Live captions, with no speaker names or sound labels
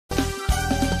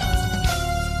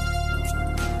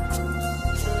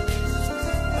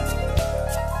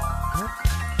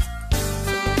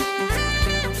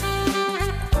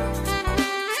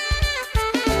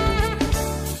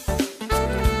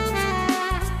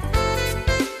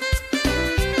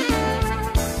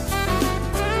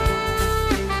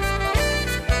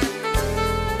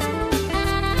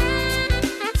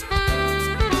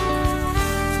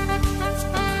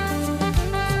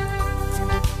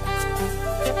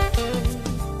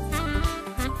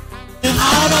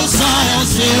of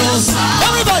Zion's hills.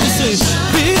 Everybody say,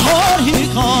 behold, he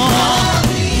comes.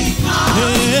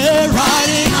 Yeah,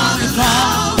 riding on the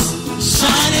clouds,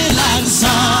 shining like the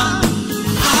sun.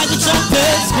 As the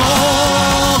trumpets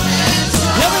blow.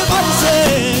 Everybody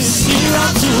say, here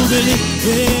I'm to believe.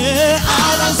 Yeah,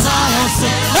 out of Zion's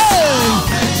hills. Hey,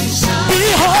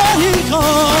 behold, he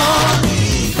comes.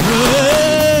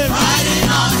 Yeah, riding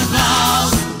on the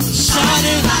clouds,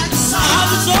 shining like the sun. As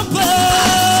the trumpets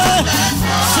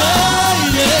say,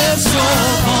 yes, your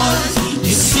voice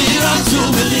is here I'm to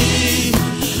believe.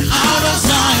 Out of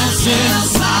Zion's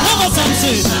hills. One more time,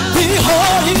 say,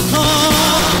 behold, he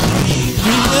comes.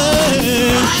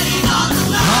 Yeah, riding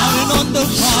on the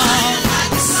clouds.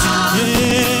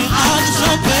 Yeah, as the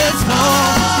trumpets blow.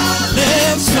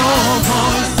 Lift your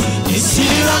voice. It's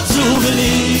here I'm to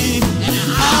believe.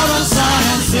 Out of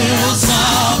Zion's hills,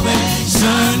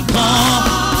 salvation come.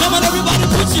 Come on, everybody,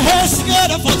 put your hands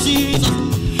together for Jesus.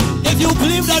 If you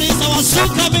believe that he's our soon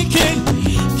coming King,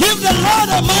 give the Lord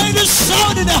a mighty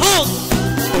shout in the house.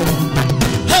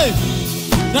 Hey,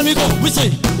 let me go. We say,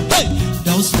 hey,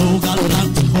 there's no God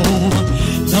like Jehovah.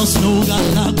 There's no God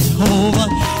like Jehovah.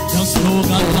 There's no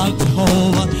God like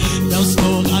Jehovah. There's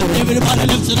no God. Everybody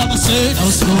lift it up and say,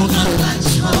 there's no God like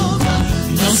Jehovah.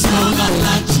 There's no God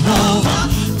like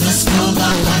Jehovah. There's no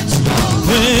God like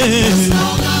Jehovah. Hey,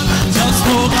 there's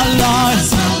no God like.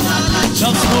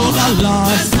 There's no God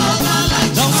like. There's no God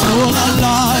like. There's no God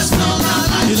like.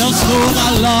 There's no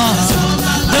God like.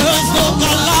 There's no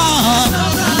God like.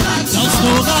 There's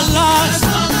no God like.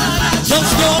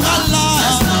 There's no God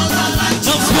like.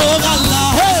 There's no God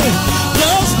like. Hey,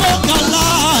 there's no God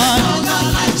like.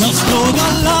 There's no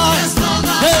God like.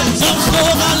 Hey, there's no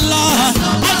God like.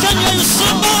 I can hear you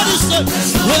somebody say,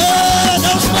 well,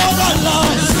 there's no God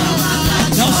like.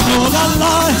 There's no God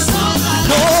like.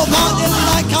 Nobody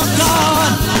like our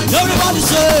God. Everybody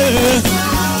say,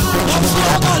 there's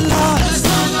no God like.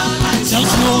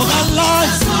 There's no God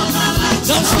like.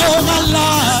 There's no God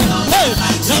like. Hey,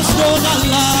 there's no God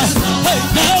like. Hey,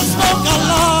 there's no God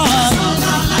like.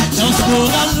 There's no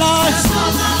God like.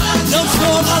 There's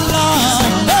no God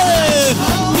like. Hey,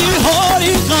 behold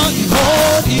he comes.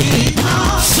 Behold he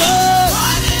comes.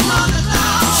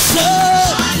 Say,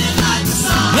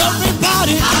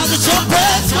 everybody at the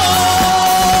trumpets go.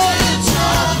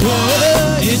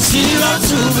 Yeah, it's here I'm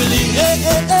to believe. Hey,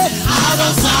 hey, hey, out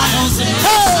of Zion's hills.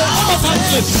 Hey, one more time,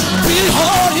 say,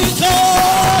 behold he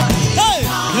comes. Hey,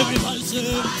 everybody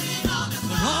say,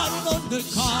 riding on the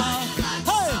car.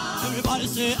 Hey, everybody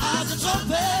say, at the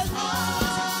trumpet,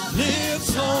 lift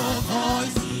your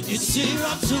voice. It's here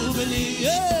I'm to believe.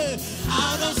 Yeah,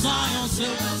 out of Zion's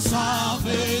hills,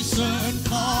 salvation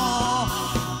come.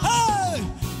 Hey,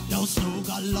 there's no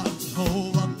God like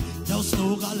Jehovah. There's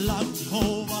no God like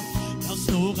Jehovah. There's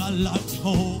no God like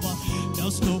Jehovah.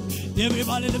 There's no.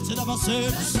 Everybody lift it up and say,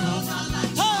 there's no God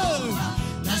like Jehovah.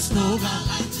 There's no God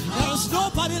like Jehovah. There's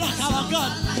nobody like our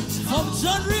God. From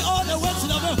January all the way to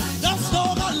the world. There's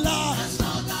no God like.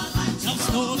 There's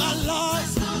no God like.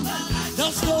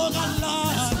 There's no God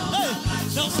like. Hey,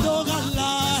 there's no God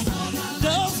like.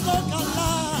 There's no God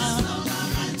like.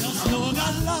 There's no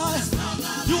God like.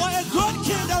 You are a good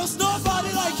king. There's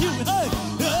nobody like you. Hey,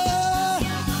 yeah.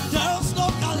 There's no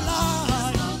God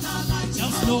like.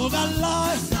 There's no God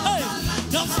like. Hey,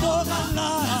 there's no God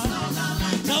like.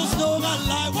 There's no God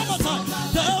like. One more time.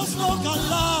 There's no God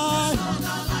like.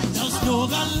 There's no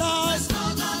God like.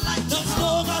 There's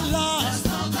no God like.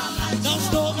 There's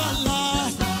no God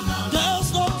like. There's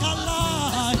no God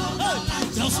like. Hey,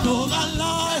 there's no God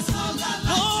like.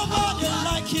 Nobody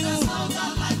like you.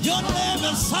 Your name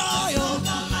is Zion.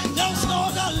 There's no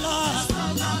God like.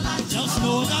 There's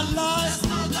no God like.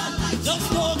 There's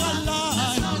no God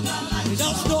like.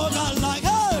 There's no God like.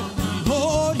 Hey,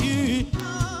 behold ye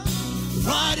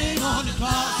riding on the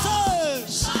clouds. Hey,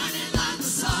 shining like the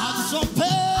sun. At the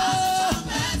trumpet,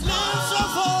 lift your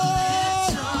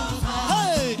voice.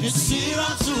 Hey, it's here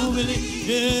I'm to believe.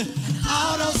 Yeah,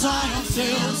 out of Zion's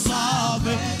hills,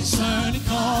 salvation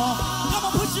come. Come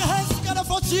on, put your hands together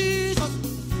for Jesus.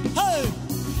 Hey,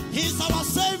 he's our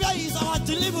Savior, he's our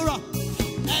deliverer.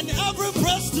 And every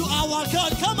praise to our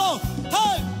God. Come on,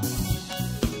 hey.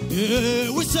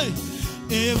 Yeah, we say,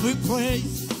 every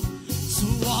praise to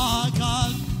our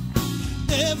God.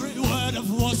 Every word of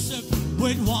worship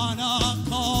with one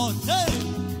accord. Hey,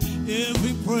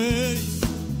 every praise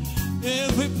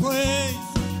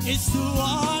is to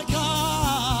our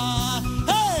God.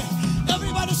 Hey,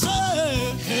 everybody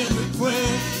say, every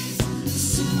praise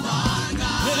to our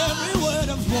God. Every word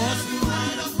of worship,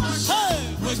 hey,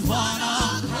 with one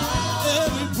accord.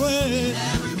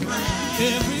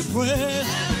 Every praise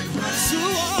to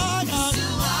our God.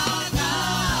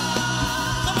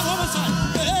 Come on, one more time.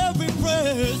 Every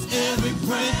praise,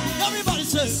 everybody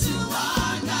say, to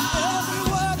our God. Every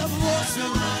word of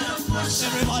worship,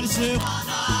 everybody say,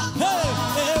 hey,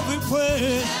 every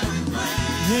praise,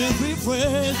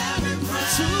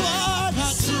 to our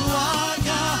God, to our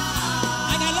God.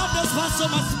 And I love this verse so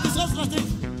much. It's just nothing.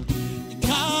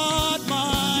 God,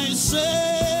 my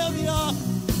Savior,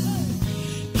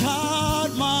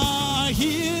 God, my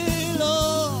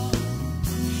healer,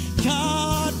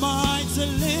 God, my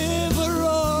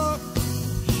deliverer.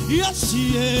 Yes,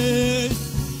 He is.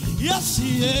 Yes,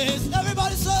 He is.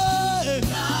 Everybody say,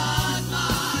 God,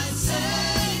 my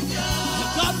Savior,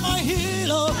 God, my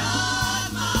healer,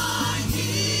 God, my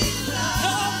healer,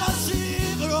 God, my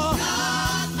deliverer,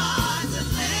 God, my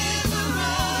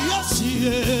deliverer. Yes, He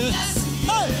is.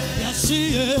 Yes,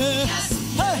 He is.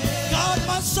 Hey, God,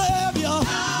 my Savior.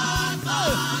 God,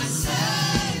 my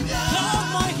Savior. God,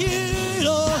 my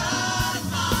healer. God,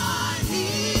 my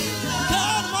healer.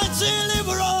 God, my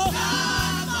deliverer.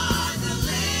 God, my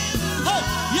deliverer. Hey,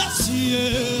 yes, He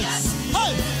is.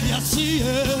 Hey, yes, He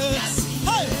is.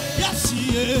 Hey, yes, He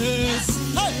is.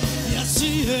 Hey, yes, He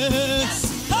is.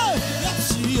 Hey,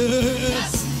 yes, He is.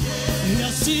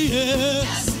 Yes, He is.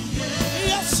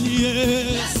 Yes, He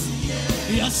is.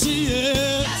 Yes, He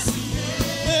is.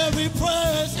 Every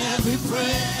praise,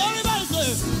 everybody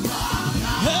say,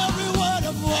 every word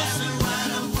of worship,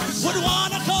 with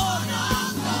one accord.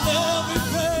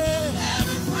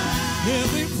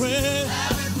 Every praise,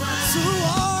 to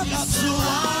our God, to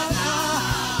our God.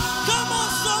 Come on,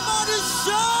 somebody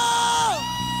shout.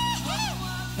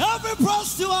 Every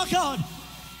praise to our God.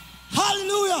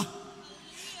 Hallelujah.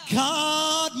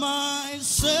 God, my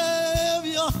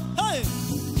Savior. Hey.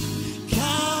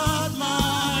 God,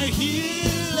 my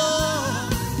healer,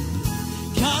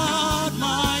 God,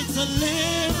 my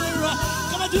deliverer.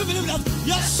 Come on, do you believe that?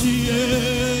 Yes, He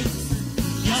is.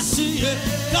 Yes, He is.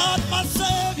 God, my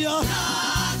Savior,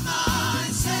 God, my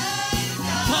Savior,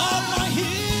 God, my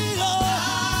healer,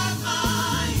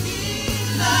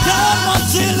 God, my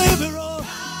deliverer,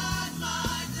 God,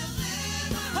 my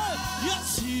deliverer. Hey,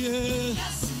 yes, He is.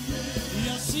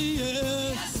 Yes, He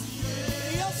is.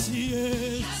 Yes, He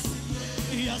is.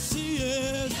 Yes, He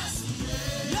is.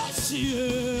 Yes, He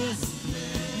is.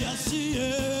 Yes, He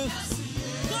is.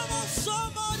 Come on,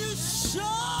 somebody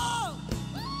shout.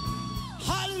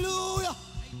 Hallelujah.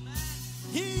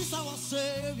 He's our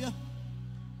Savior.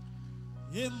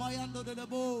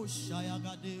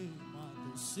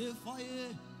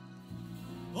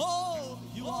 Oh,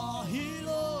 you are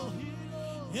healer.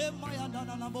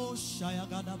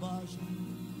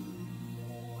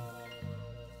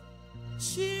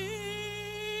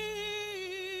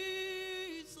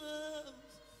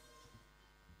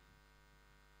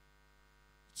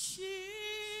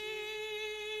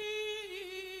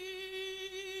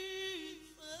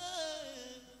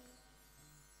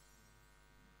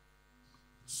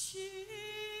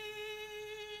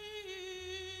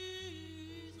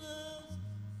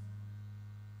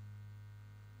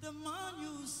 The man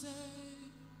you say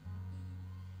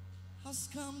has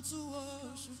come to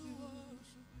worship you.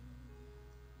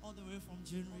 All the way from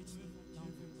January to now.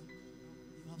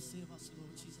 You have saved us,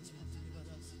 Lord Jesus. You have delivered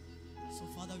us. So,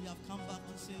 Father, we have come back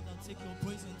to say that take your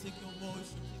praise and take your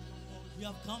worship. We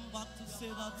have come back to say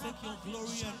that take your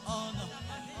glory and honor.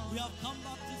 We have come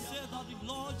back to say that,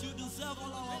 Lord, you deserve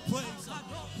all our praise.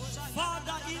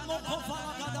 Father, hey,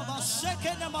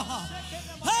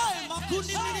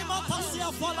 Makuni Minima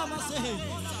Pasia Falamasehe.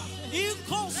 If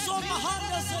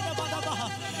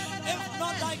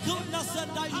not thy goodness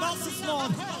and thy mercies,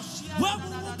 Lord, where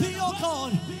will be your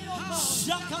God?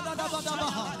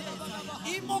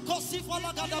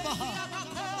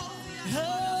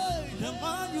 Hey, the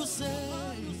man you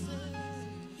say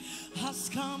has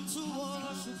come to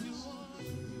worship you.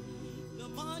 The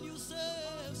man you say,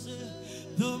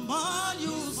 the man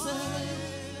you say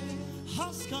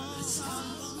has come to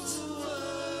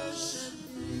worship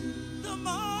you. The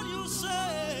man you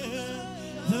say,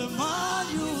 the man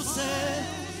you say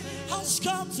has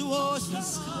come to worship.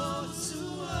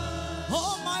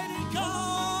 Almighty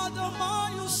God, the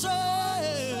man you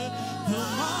say, the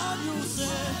man you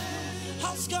say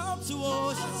has come to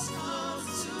worship.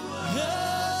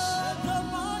 Yeah, the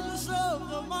man you say,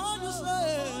 the man you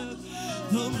say,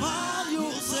 the man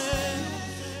you say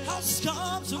has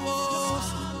come to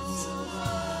worship.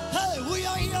 Hey, we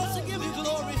are here to give you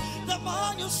glory. The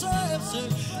man you say,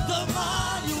 the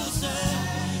man you say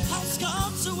has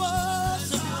come to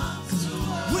worship.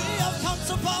 We have come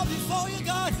to bow before you,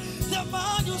 God. The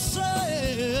man you say,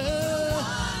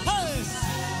 hey,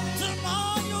 the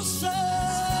man you say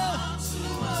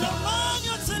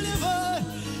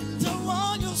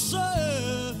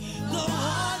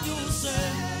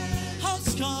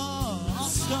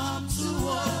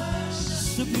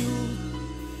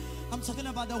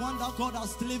about the one that God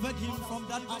has delivered him from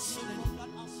that accident.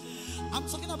 I'm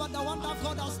talking about the one that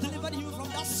God has delivered you from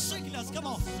that sickness. Come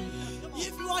on.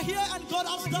 If you are here and God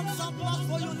has done something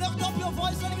for you, lift up your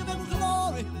voice and give him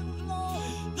glory.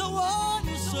 The one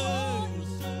you say,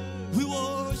 we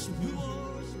worship you.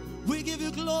 We give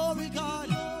you glory, God.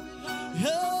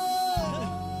 Yeah.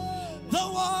 The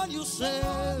one you say,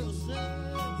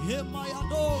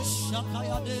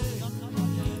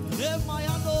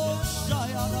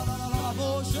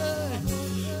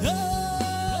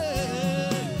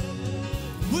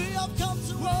 we have come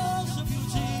to worship you,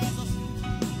 Jesus.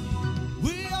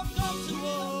 We have come to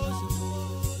worship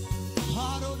you.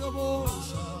 Heart of the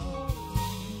most.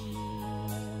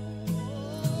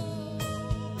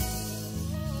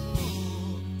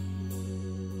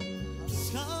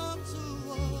 Come to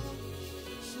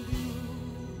worship you.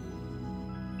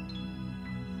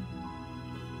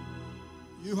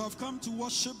 You have come to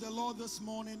worship the Lord this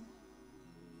morning.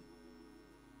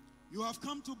 You have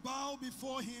come to bow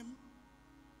before him,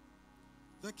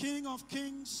 the King of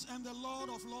Kings and the Lord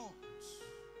of Lords.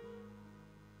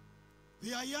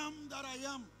 The I am that I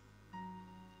am,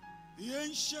 the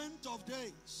Ancient of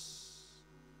Days,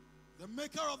 the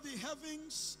Maker of the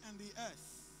heavens and the earth.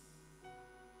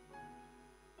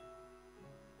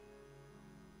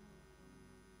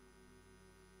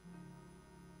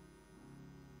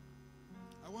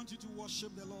 I want you to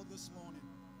worship the Lord this morning.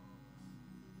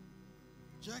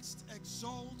 Just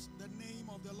exalt the name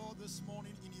of the Lord this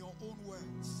morning in your own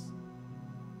words.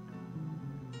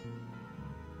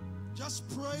 Just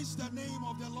praise the name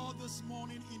of the Lord this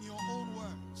morning in your own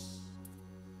words.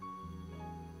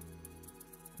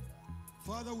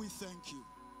 Father, we thank you.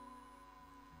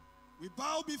 We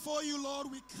bow before you, Lord.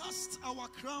 We cast our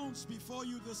crowns before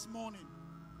you this morning.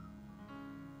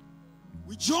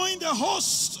 We join the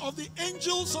host of the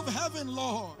angels of heaven,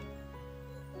 Lord.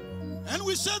 And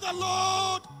we say that,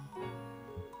 Lord,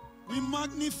 we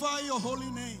magnify your holy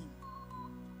name.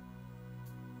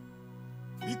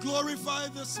 Be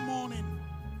glorified this morning.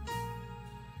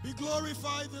 Be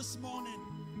glorified this morning.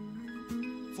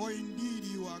 For indeed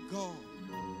you are God.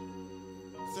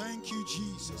 Thank you,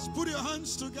 Jesus. Put your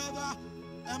hands together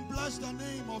and bless the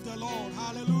name of the Lord.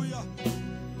 Hallelujah.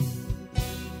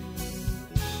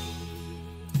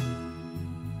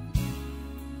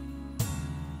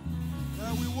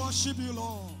 We worship you,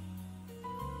 Lord.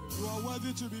 You are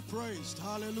worthy to be praised.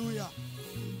 Hallelujah.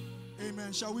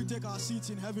 Amen. Shall we take our seats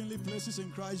in heavenly places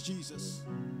in Christ Jesus?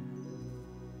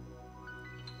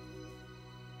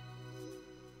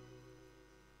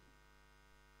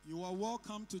 You are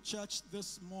welcome to church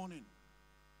this morning.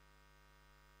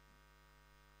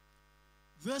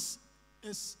 This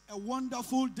is a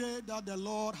wonderful day that the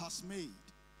Lord has made.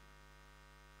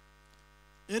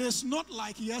 It is not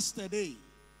like yesterday.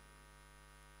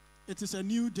 It is a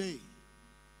new day.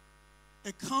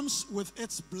 It comes with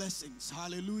its blessings.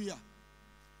 Hallelujah.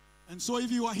 And so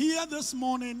if you are here this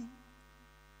morning,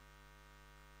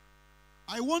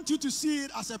 I want you to see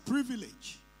it as a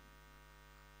privilege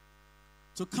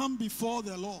to come before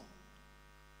the Lord.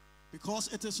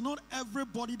 Because it is not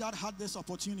everybody that had this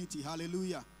opportunity.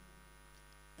 Hallelujah.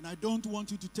 And I don't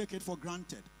want you to take it for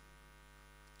granted.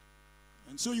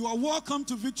 And so you are welcome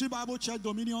to Victory Bible Church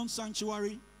Dominion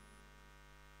Sanctuary,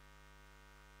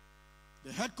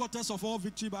 the headquarters of all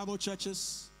Victory Bible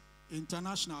Churches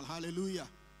International. Hallelujah.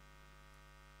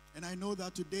 And I know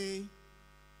that today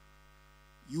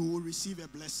you will receive a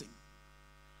blessing.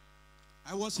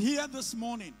 I was here this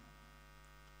morning.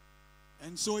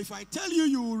 And so if I tell you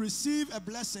you will receive a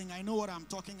blessing, I know what I'm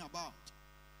talking about.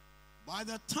 By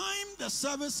the time the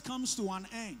service comes to an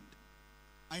end,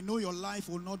 I know your life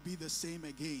will not be the same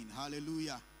again.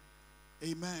 Hallelujah.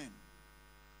 Amen.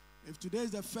 If today is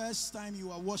the first time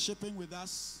you are worshiping with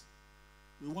us,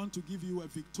 we want to give you a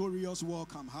victorious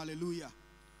welcome. Hallelujah.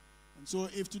 And so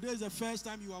if today is the first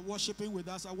time you are worshiping with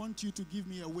us, I want you to give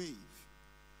me a wave.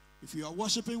 If you are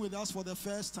worshiping with us for the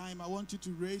first time, I want you to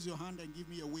raise your hand and give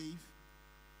me a wave.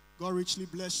 God richly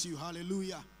bless you.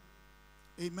 Hallelujah.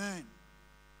 Amen.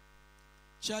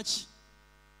 Church,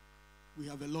 we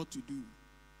have a lot to do.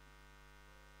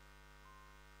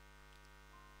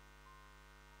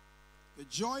 The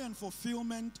joy and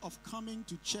fulfillment of coming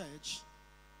to church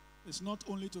is not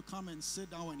only to come and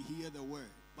sit down and hear the word,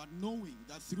 but knowing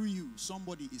that through you,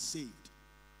 somebody is saved.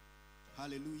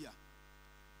 Hallelujah.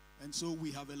 And so we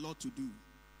have a lot to do.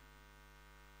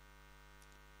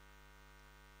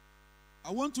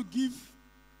 I want to give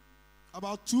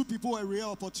about 2 people a real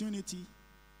opportunity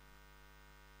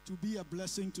to be a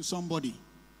blessing to somebody.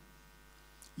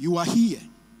 You are here.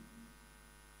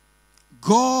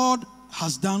 God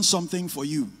has done something for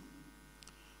you.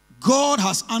 God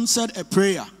has answered a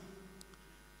prayer.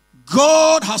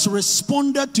 God has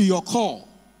responded to your call.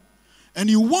 And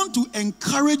you want to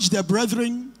encourage the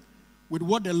brethren with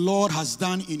what the Lord has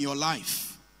done in your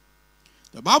life.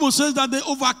 The Bible says that they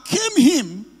overcame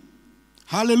him,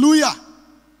 hallelujah,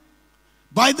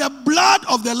 by the blood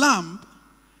of the Lamb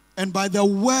and by the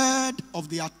word of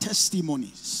their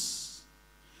testimonies.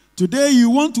 Today you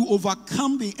want to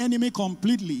overcome the enemy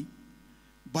completely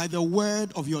by the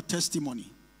word of your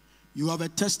testimony. You have a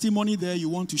testimony there you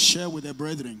want to share with the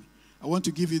brethren. I want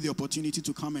to give you the opportunity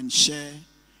to come and share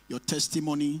your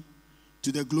testimony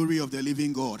to the glory of the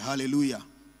living God. Hallelujah.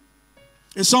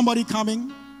 Is somebody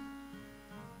coming?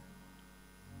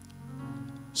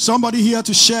 Somebody here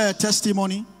to share a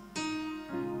testimony?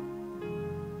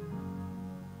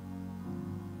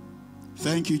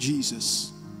 Thank you,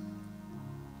 Jesus.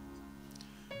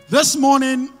 This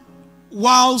morning,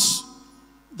 whilst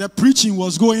the preaching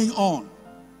was going on,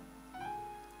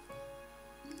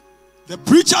 the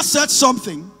preacher said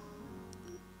something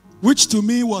which to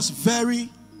me was very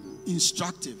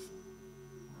instructive.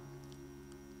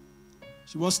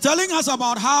 She was telling us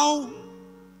about how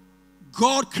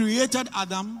God created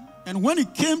Adam, and when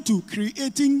it came to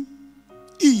creating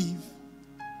Eve,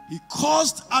 he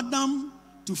caused Adam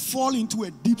to fall into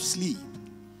a deep sleep.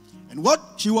 And what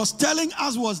she was telling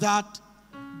us was that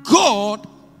God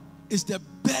is the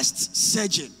best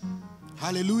surgeon.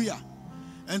 Hallelujah.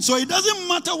 And so it doesn't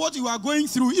matter what you are going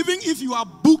through, even if you are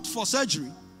booked for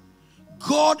surgery,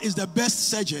 God is the best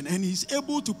surgeon and he's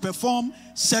able to perform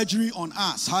surgery on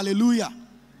us. Hallelujah.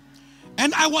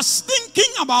 And I was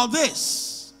thinking about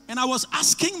this and I was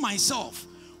asking myself,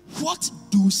 what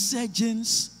do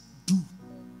surgeons do?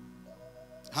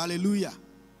 Hallelujah.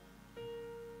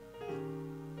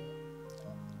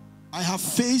 I have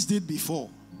faced it before.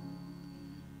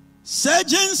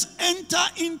 Surgeons enter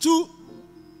into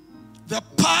the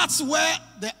parts where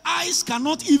the eyes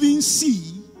cannot even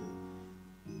see,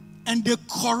 and they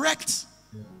correct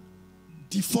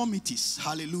deformities.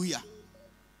 Hallelujah.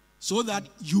 So that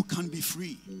you can be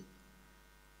free.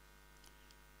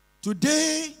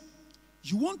 Today,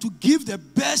 you want to give the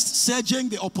best surgeon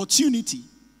the opportunity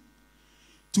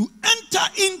to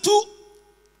enter into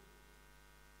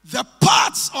the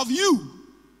parts of you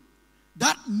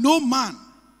that no man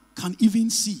can even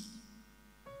see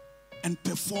and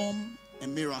perform a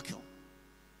miracle.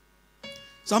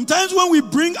 Sometimes when we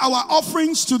bring our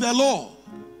offerings to the Lord,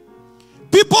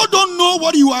 people don't know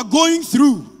what you are going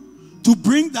through to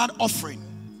bring that offering.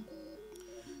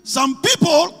 Some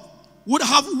people would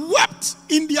have wept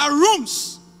in their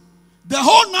rooms the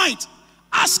whole night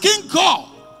asking God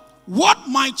what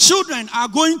my children are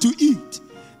going to eat.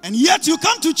 And yet you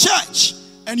come to church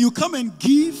and you come and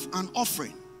give an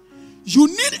offering. You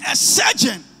need a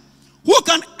surgeon who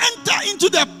can enter into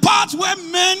the part where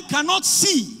men cannot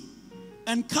see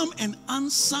and come and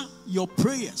answer your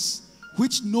prayers,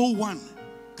 which no one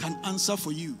can answer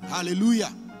for you.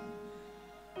 Hallelujah.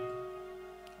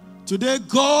 Today,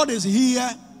 God is here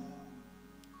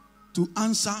to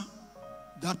answer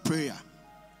that prayer.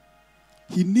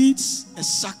 He needs a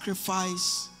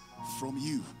sacrifice from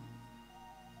you.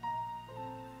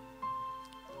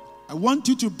 I want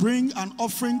you to bring an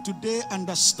offering today,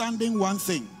 understanding one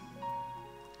thing,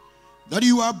 that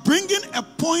you are bringing a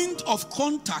point of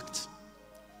contact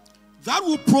that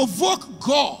will provoke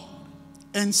God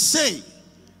and say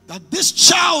that this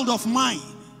child of mine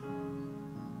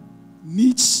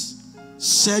needs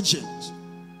surgeons.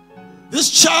 This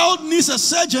child needs a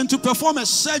surgeon to perform a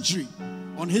surgery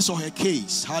on his or her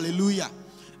case. Hallelujah.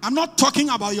 I'm not talking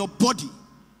about your body.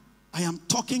 I am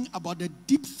talking about the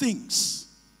deep things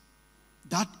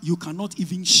that you cannot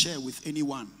even share with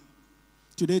anyone.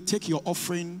 Today, take your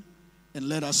offering and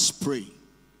let us pray.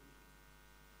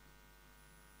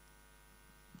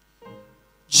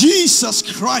 Jesus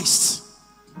Christ,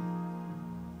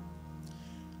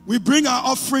 we bring our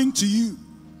offering to you.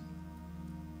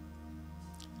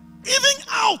 Even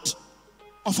out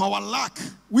of our lack,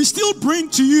 we still bring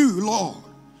to you, Lord,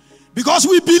 because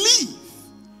we believe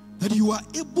that you are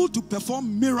able to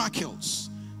perform miracles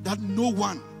that no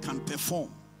one can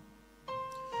perform.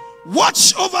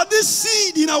 Watch over this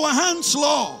seed in our hands,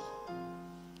 Lord,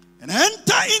 and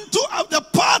enter into the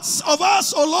parts of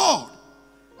us, O Lord,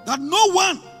 that no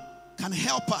one can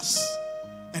help us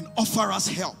and offer us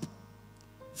help,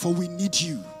 for we need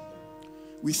you.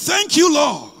 We thank you,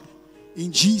 Lord,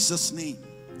 in Jesus' name.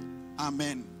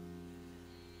 Amen.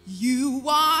 You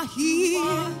are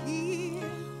here,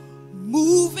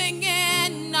 moving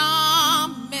in our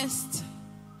midst.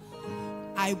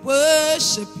 I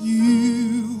worship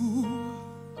you.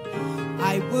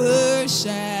 I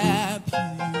worship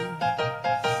you.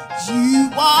 You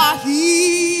are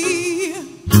here,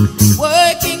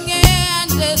 working in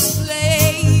this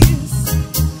place.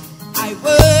 I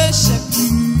worship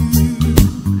you.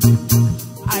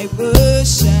 I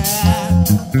worship.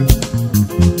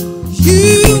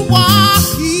 You are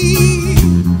here,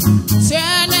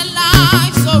 turning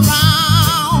lives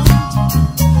around.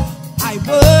 I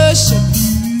worship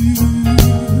you.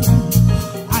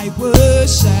 I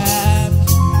worship.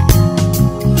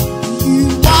 You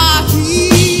are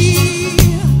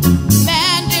here,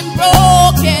 mending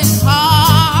broken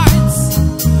hearts.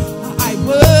 I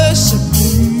worship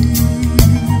you.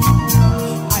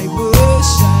 I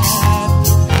worship.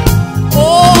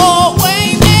 Oh,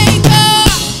 waymaker,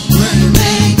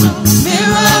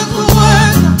 miracle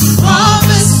worker,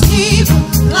 promise keeper,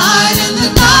 light in the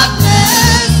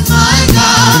darkness, my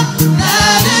God,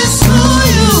 that is who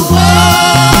you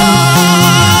are.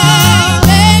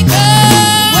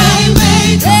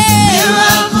 Waymaker,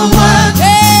 miracle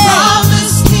worker,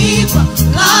 promise keeper,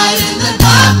 light in the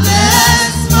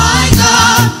darkness, my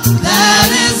God, that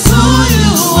is who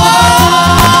you are.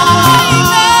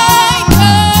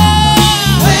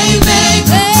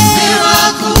 Waymaker,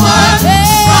 miracle worker,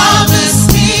 promise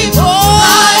keeper,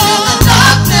 light in the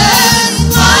darkness,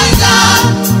 my God,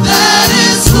 that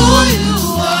is who you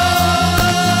are.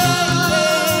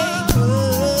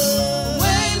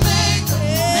 Waymaker,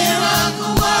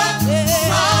 miracle worker,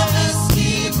 promise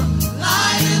keeper,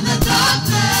 light in the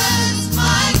darkness,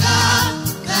 my God,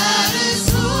 that is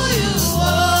who you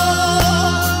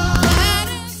are. that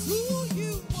is who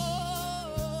you are.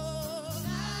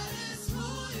 That is who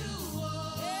you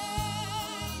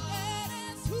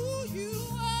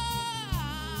are.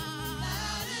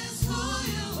 That is who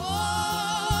you are. That is who you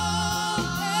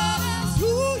That is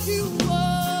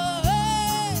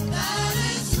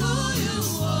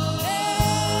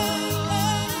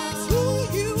who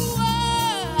you are. That is who you are.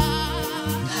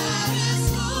 That is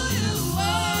who you are.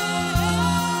 That is who you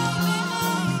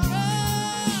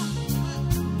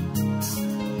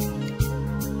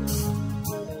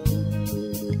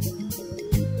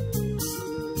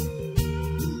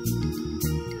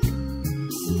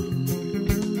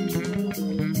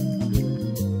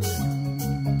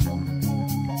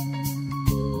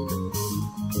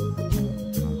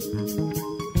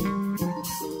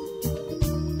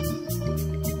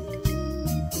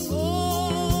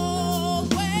Oh,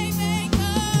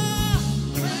 waymaker,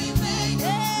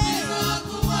 Waymaker,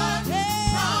 miracle worker,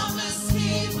 promise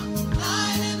keeper,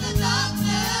 light in the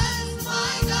darkness,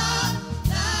 my God,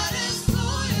 that is who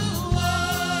you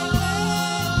are.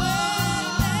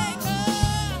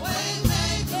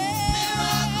 Waymaker,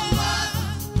 miracle worker,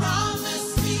 promise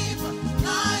keeper,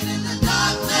 light in the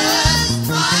darkness,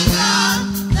 my God,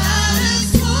 that is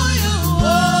who you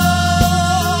are.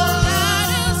 that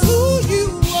is who you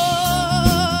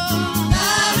are.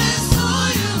 That is who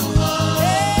you are.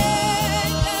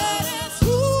 That is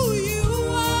who you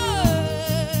are.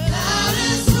 That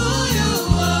is who you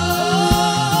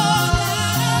are.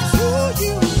 Who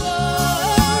you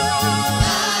are.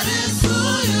 That is who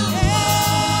you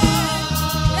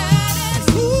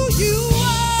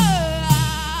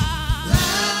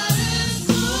That is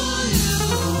who you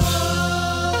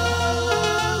are.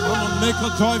 Come on, make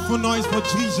a joyful noise for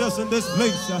Jesus in this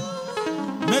place.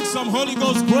 Make some Holy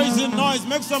Ghost crazy noise.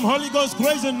 Make some Holy Ghost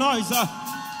crazy noise.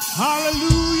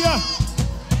 Hallelujah.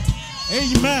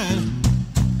 Amen.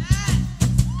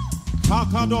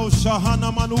 Takado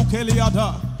shahana manu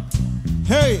keliada.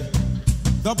 Hey,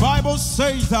 the Bible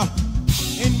says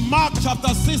in Mark chapter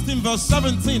 16 verse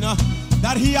 17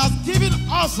 that he has given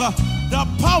us the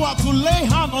power to lay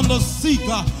hand on the sick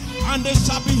and they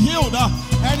shall be healed.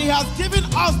 And he has given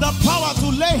us the power to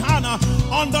lay hand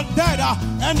on the dead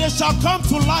and they shall come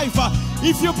to life.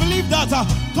 If you believe that,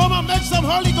 come and make some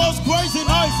Holy Ghost crazy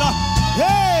noise.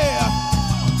 Hey!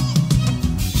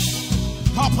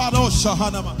 Kapado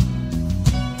shahanama.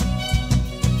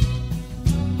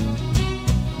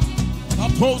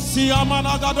 Aposi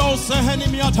amanagado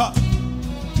sehenimiata.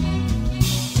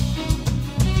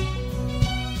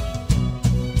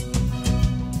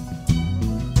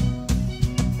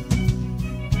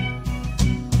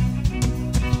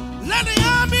 Let the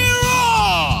army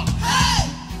roar! Hey!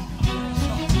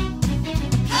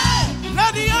 Hey!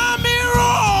 Let the army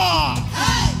roar!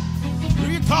 Hey!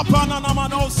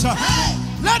 Rikapananamanosa. Hey!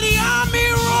 Let the army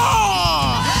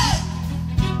roar! Hey!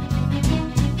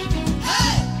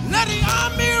 Hey! Let the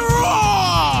army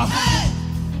roar! Hey!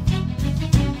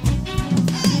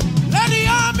 Let the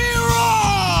army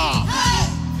roar! Hey!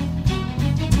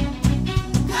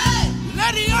 Hey!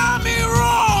 Let the army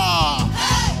roar!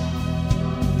 Hey!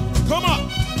 Come on.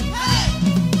 Hey!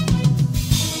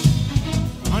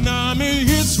 Ana army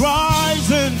is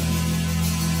rising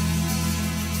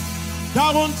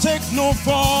that won't take no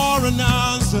for an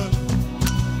answer.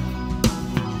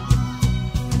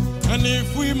 And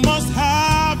if we must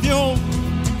have you,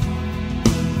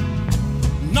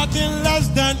 nothing less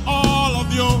than all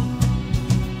of you.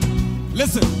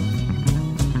 Listen,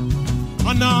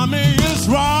 an army is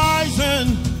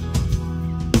rising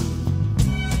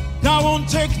that won't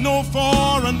take no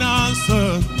for an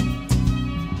answer.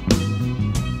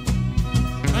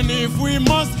 And if we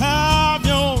must have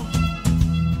you,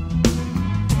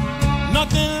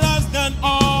 nothing less than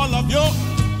all of you.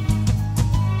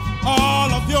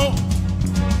 All of you.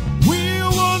 We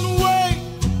won't wait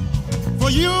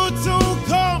for you to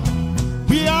come.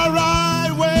 We are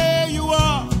right where you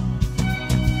are.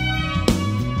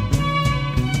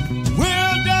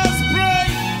 We're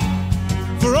desperate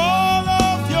for all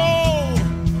of you.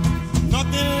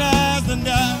 Nothing less than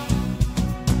that.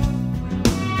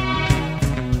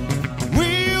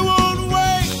 We won't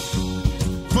wait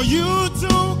for you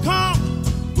to come.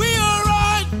 We are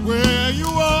right where you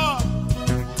are.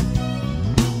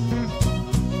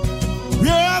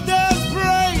 We're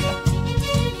desperate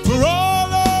for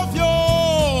all of you.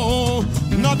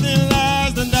 Nothing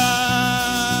less than that.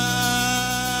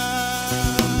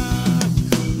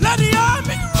 Let the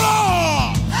army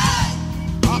roar. Hey.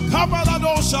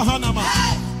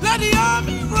 Hey. Let the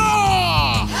army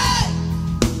roar. Hey.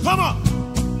 Come on.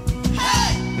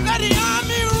 Hey. Let the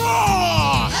army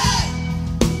roar. Hey.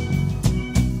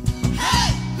 Hey.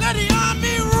 Let the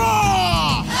army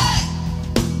roar. Hey.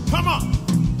 Come on.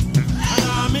 An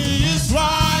army is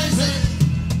rising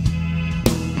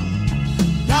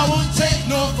that won't take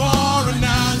no for an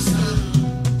answer.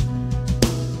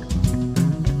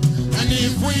 And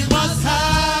if we must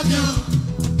have you,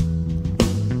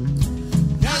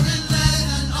 there is less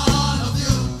than all of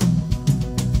you.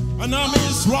 An army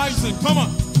is rising. Come on.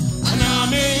 An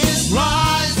army is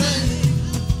rising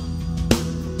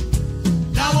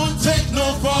that won't take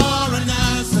no for an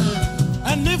answer.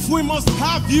 And if we must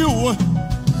have you,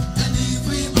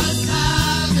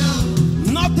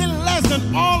 nothing less than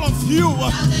all of you.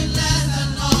 Nothing less than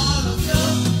all of you.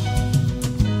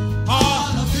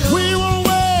 All of you. We will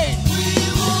wait. We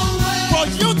will wait for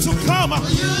you to come. For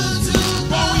you to come.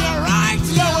 But we are right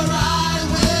here.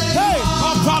 Hey,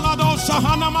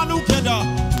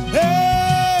 hey.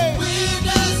 We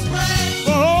desperate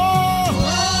for all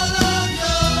of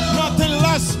you. Nothing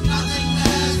less. Nothing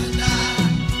less than that.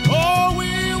 Oh, we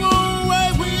will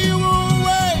wait. We will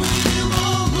wait. We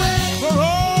will wait for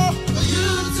all.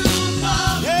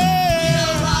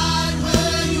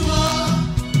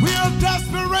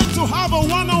 To have a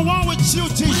one-on-one with you,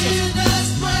 Jesus.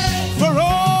 For all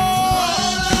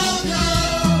of you,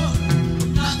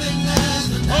 nothing less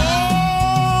than that.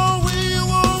 Oh, we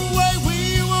won't wait, we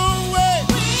won't wait.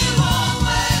 We won't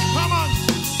wait. Come on.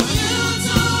 For you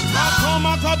to come.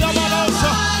 We are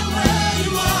right where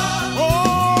you are.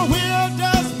 Oh, we are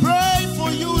desperate for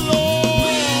you, Lord.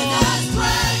 We are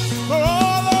desperate for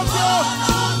all of you.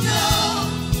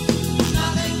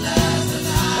 Nothing less than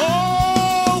that. Oh,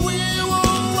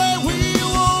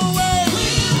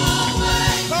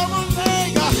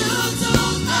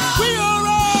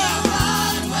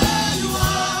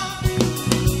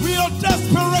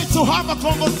 to have a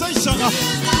conversation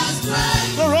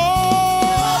for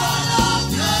all of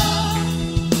you.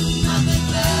 Nothing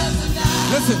less than that.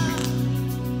 Listen,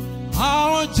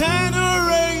 our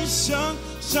generation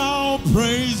shall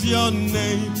praise your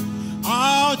name.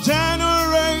 Our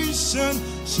generation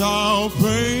shall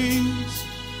praise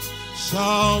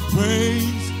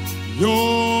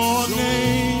your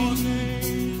name.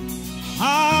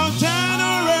 Our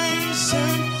generation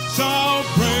shall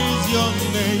praise your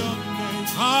name.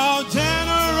 Our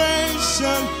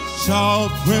generation shall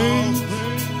praise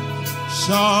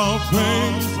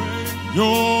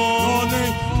your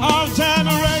name. Our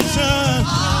generation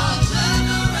shall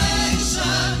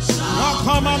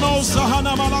come on,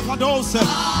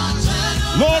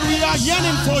 Lord, we are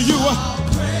yearning for you.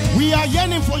 We are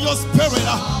yearning for your spirit.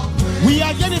 We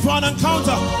are yearning for an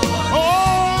encounter.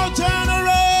 Oh,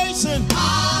 generation.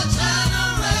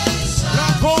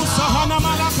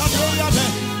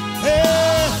 Hey.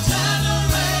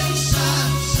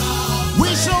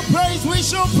 We shall praise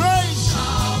your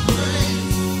name.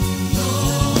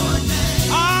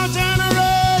 Our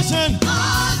generation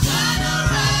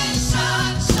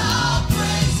shall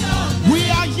praise your name. We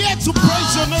are here to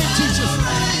praise your name, Jesus.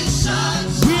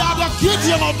 We are the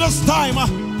Gideon of this time,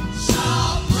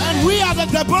 and we are the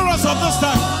Deborahs of this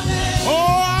time.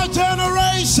 Oh, our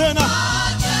generation.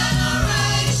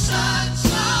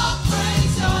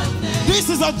 This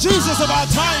is a Jesus of our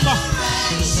time.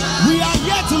 We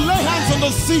the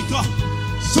sick,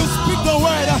 to speak the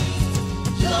word.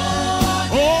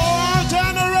 Oh, our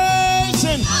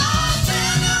generation,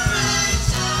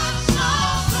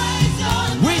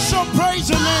 we shall praise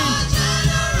your name.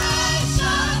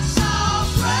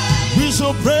 We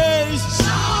shall praise.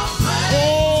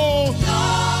 Oh,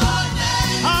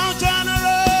 our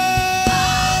generation,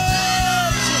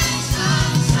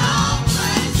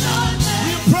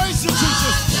 we praise you,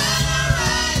 Jesus.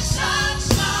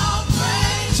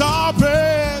 Shall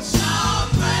praise.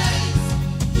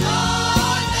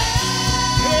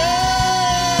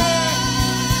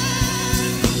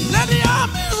 Let the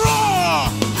army roar.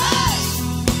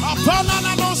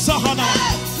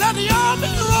 Let the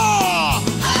army roar.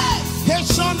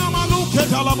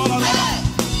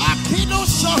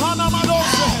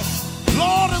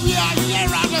 Lord, we are here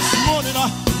this morning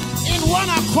in one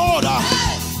accord.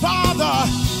 Father,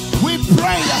 we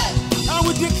pray and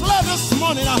we declare this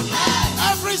morning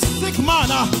every sick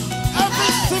man, every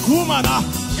sick woman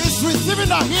is receiving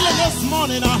the healing this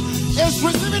morning. Is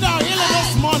receiving the healing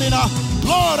this morning.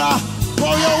 Lord,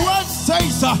 for your word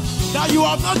says that you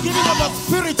have not given us the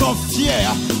spirit of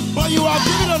fear, but you have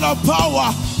given us the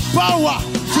power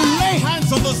to lay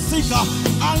hands on the sick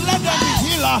and let them be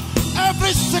healed.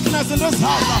 Every sickness in this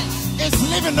house is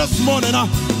living this morning.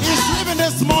 Is living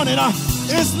this morning.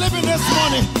 Is living this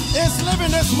morning. Is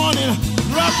living this morning.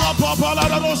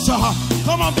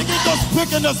 Come on, begin to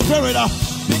speak in the spirit.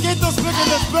 Begin to speak in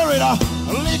the spirit.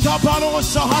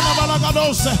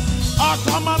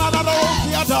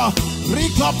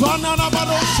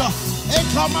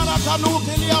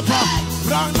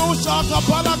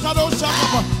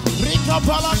 Rika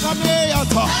pala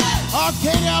kaneyata,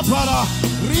 akenya para,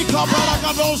 rika pala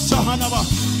kadosha hanaba.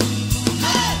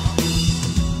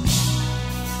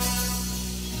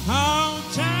 Our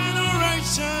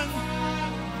generation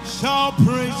shall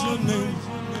praise your name,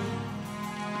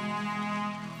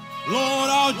 Lord.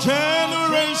 Our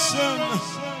generation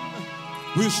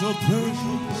we shall praise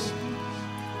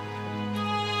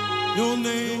your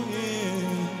name.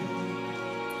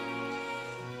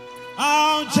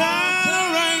 Our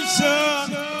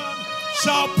generation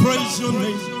shall praise your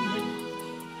name.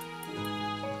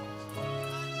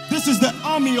 This is the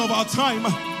army of our time.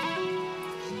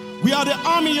 We are the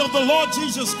army of the Lord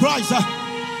Jesus Christ.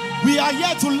 We are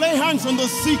here to lay hands on the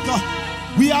sick.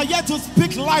 We are here to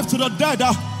speak life to the dead.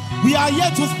 We are here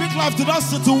to speak life to that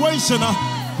situation.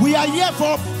 We are here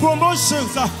for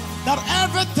promotions, that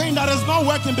everything that is not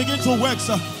working begin to work.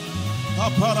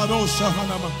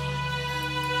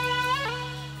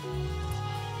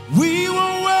 We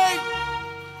will wait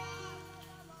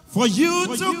for you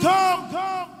to come.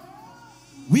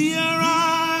 We are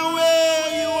right where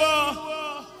you are.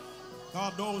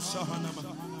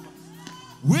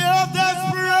 We are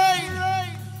desperate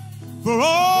for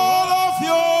all of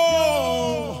you.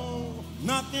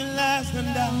 Nothing less than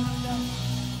that.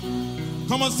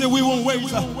 Come on, say we won't wait. We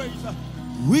will wait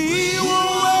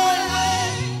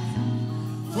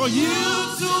for you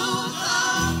to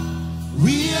come.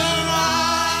 We are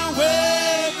right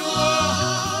where you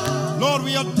are. Lord,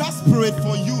 we are desperate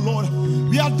for you, Lord.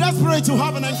 We are desperate to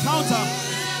have an encounter.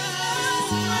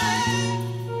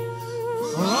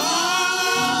 For all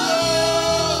of you,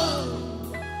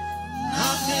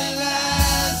 nothing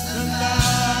less than that.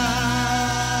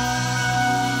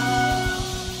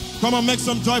 Come on, make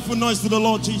some joyful noise to the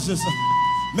Lord Jesus.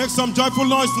 Make some joyful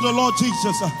noise to the Lord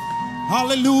Jesus.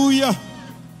 Hallelujah.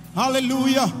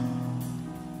 Hallelujah.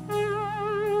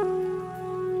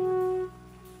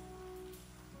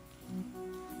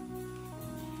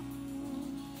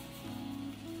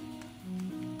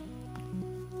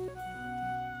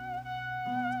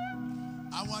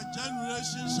 Our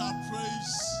generation shall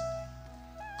praise.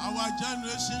 Our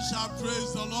generation shall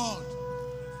praise the Lord.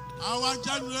 Our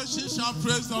generation shall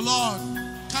praise the Lord.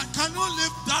 Can you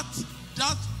lift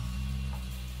that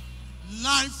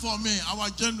line for me? Our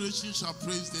generation shall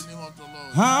praise the name of the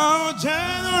Lord. Our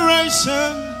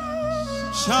generation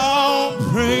shall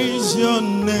praise your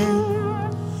name.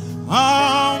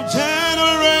 Our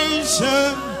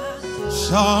generation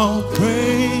shall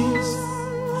praise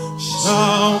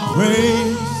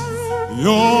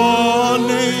your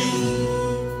name.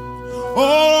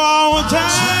 Oh, our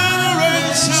generation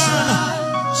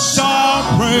shall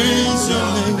praise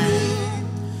your name.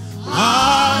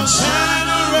 Our generation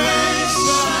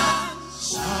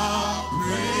shall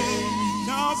praise.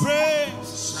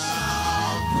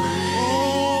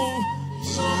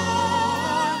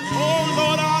 Oh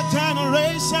Lord, our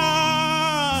generation.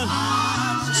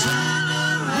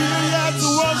 We are here to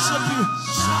worship you.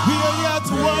 We are here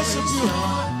to worship you.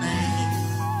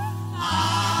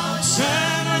 Our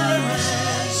generation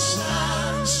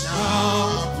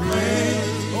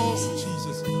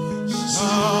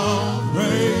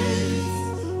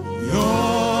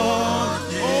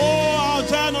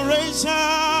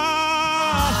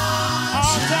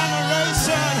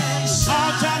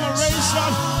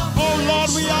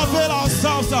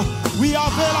We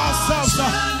avail ourselves.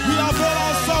 We avail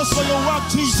ourselves for your work,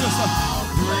 Jesus.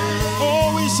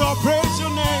 Oh, we shall praise your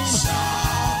name.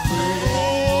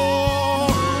 Oh,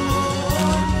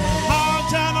 our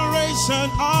generation,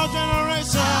 our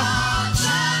generation.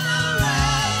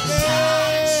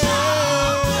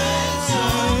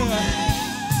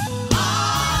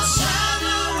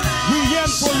 We yearn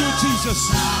for you, Jesus.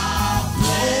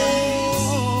 Oh,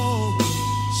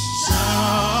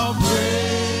 shall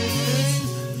praise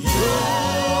your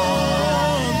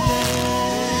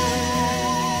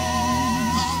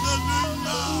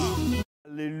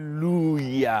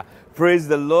Hallelujah. Praise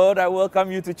the Lord. I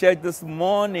welcome you to church this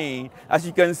morning. As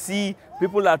you can see,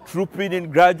 people are trooping in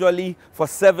gradually for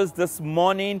service this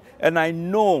morning. And I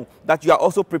know that you are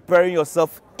also preparing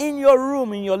yourself in your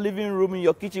room, in your living room, in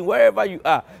your kitchen, wherever you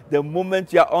are. The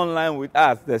moment you are online with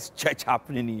us, there's church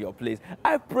happening in your place.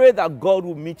 I pray that God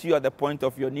will meet you at the point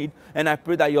of your need. And I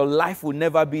pray that your life will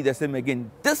never be the same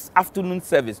again. This afternoon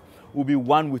service will be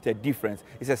one with a difference.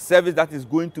 It's a service that is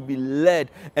going to be led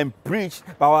and preached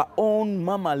by our own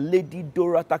Mama Lady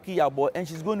N.A.Tackie-Yarboi, and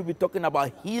she's going to be talking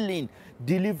about healing,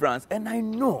 deliverance, and I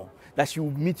know that she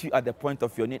will meet you at the point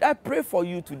of your need. I pray for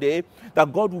you today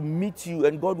that God will meet you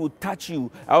and God will touch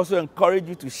you. I also encourage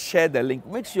you to share the link.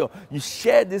 Make sure you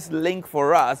share this link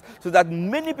for us so that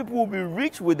many people will be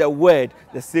reached with the word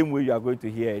the same way you are going to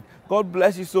hear it. God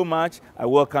bless you so much. I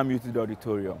welcome you to the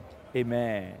auditorium.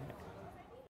 Amen.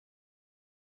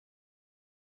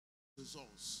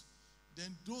 Results.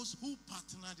 Then those who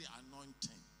partner the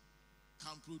anointing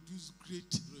can produce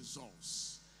great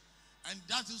results. And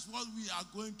that is what we are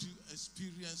going to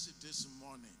experience this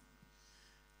morning.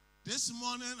 This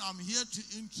morning, I'm here to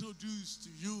introduce to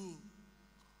you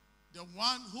the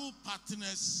one who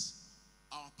partners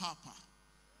our Papa.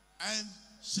 And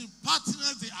she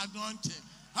partners the anointing.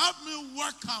 Help me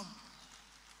welcome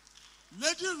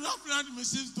Lady Reverend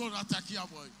Mrs.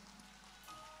 N.A.Tackie-Yarboi.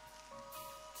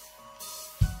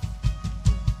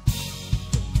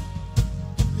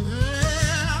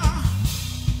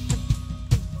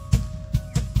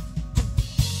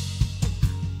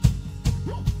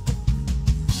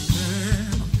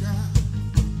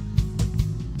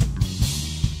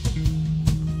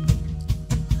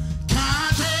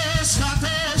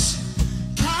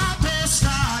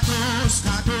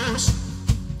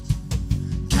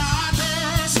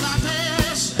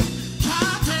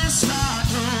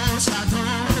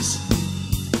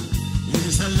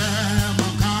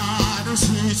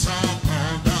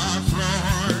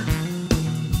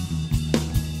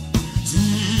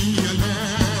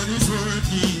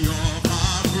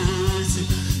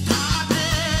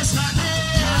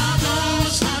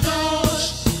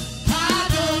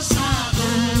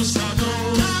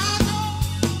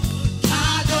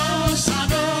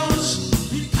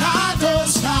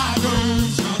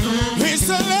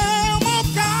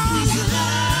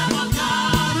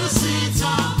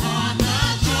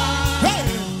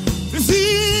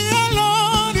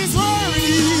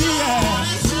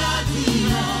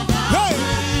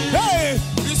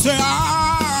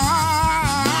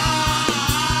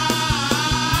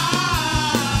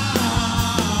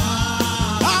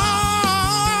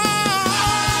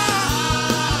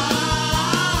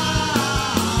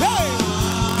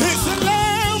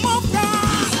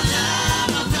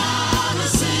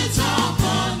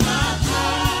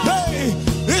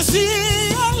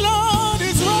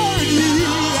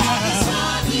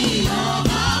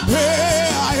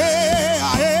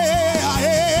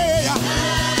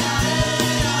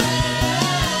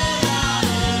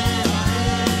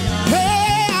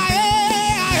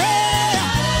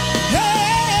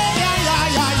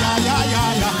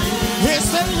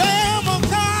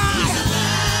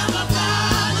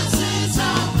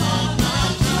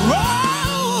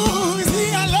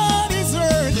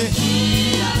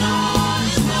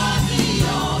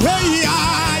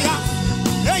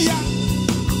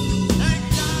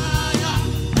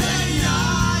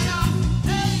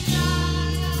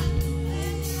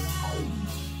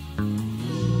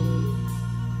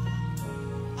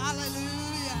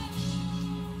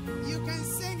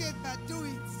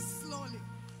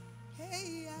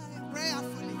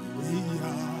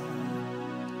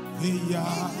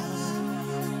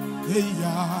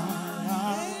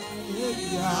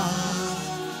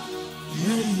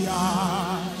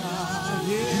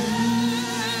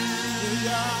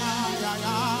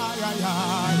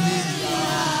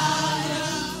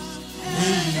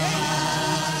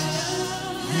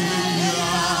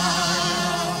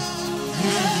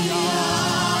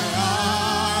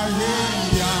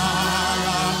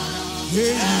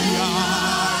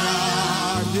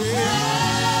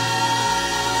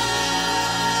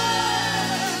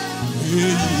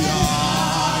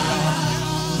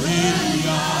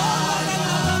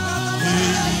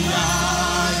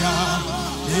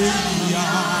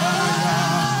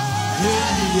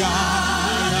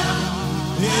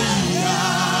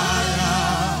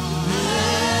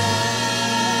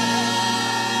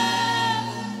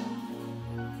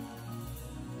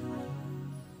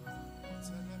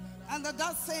 Under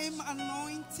that same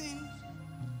anointing,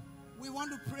 we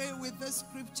want to pray with this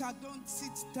scripture. Don't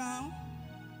sit down.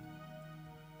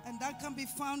 And that can be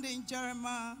found in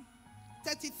Jeremiah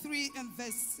 33 and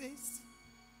verse 6.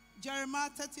 Jeremiah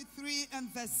 33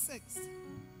 and verse 6.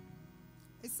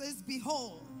 It says,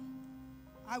 behold,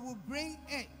 I will bring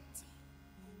it.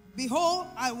 Behold,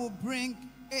 I will bring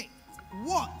it.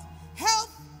 What?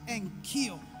 Health and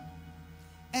cure.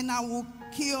 And I will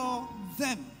cure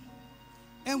them,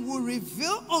 and will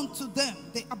reveal unto them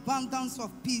the abundance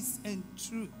of peace and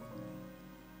truth.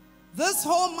 This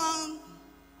whole month,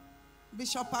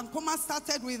 Bishop Ankoma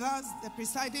started with us. The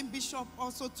presiding bishop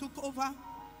also took over.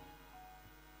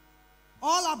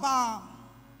 All about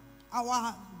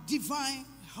our divine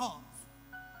health.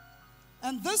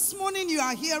 And this morning you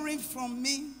are hearing from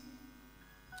me.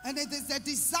 And it is the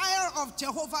desire of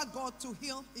Jehovah God to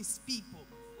heal his people.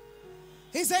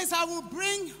 He says, I will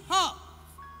bring health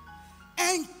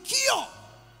and cure,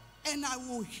 and I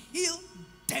will heal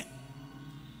them.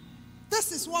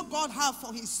 This is what God has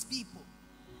for his people.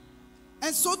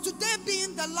 And so today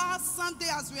being the last Sunday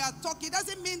as we are talking,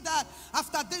 doesn't mean that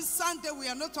after this Sunday we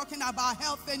are not talking about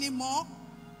health anymore.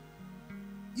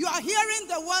 You are hearing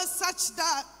the word such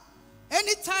that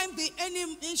anytime the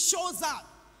enemy shows up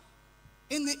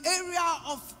in the area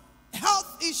of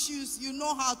health issues, you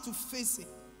know how to face it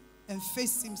and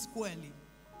face him squarely.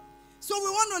 So we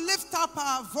want to lift up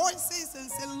our voices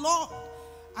and say, Lord,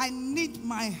 I need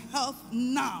my health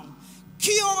now.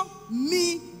 Cure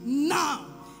me now.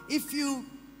 If you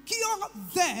cure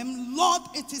them, Lord,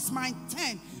 it is my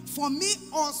turn for me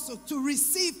also to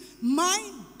receive my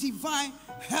divine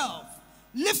health.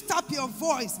 Lift up your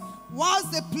voice.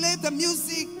 Whilst they play the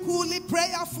music coolly,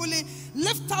 prayerfully,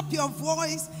 lift up your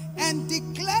voice and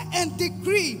declare and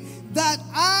decree that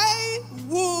I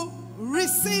will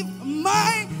receive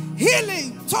my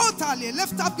healing totally.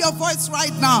 Lift up your voice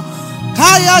right now.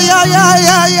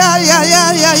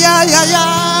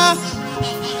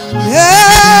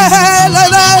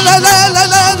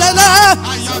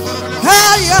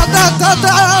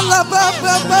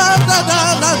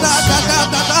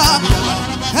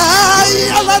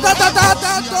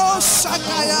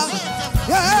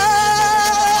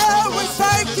 We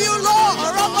thank you, Lord.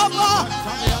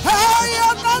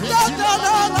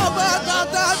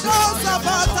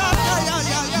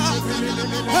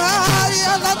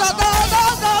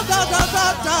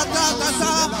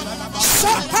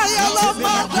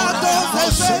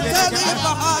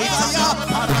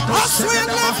 As we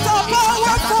lift up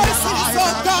our voices,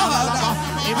 oh God,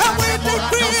 and we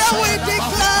decree and we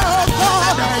declare, oh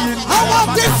God, our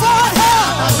divine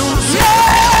health.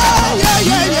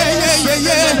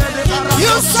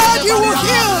 You said you will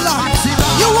heal us.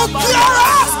 You will cure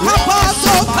us, Papa.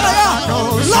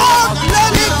 Lord,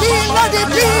 let it be, let it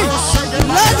be.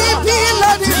 Let it be,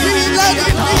 let it be, let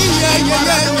it be.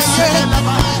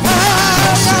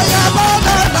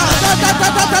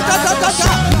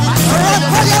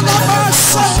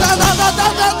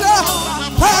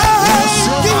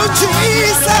 Thank you,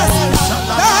 Jesus.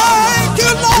 Thank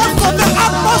you, Lord, for the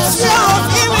atmosphere of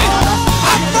healing.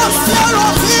 Atmosphere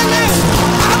of healing.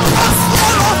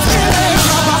 Atmosphere of healing.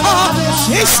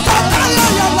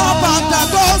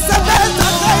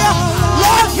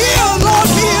 Lord, heal, Lord,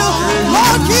 heal.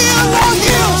 Lord, heal, Lord,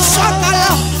 heal.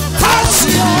 Touch,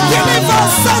 deliver,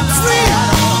 set free.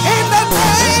 In the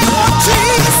name of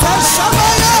Jesus.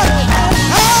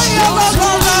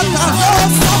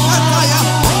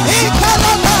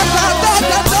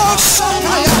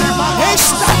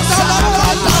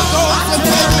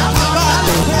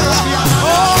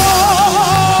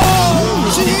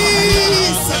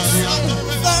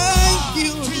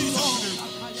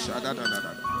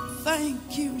 Thank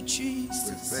you,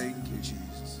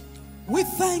 Jesus. We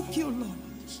thank you, Lord,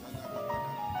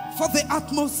 for the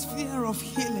atmosphere of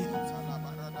healing.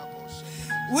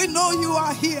 We know you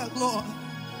are here, Lord.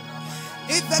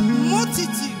 If the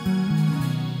multitude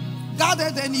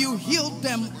gathered and you healed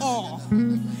them all,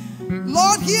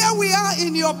 Lord, here we are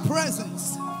in your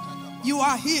presence. You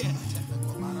are here.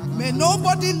 May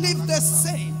nobody live the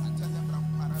same.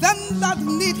 Them that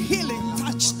need healing,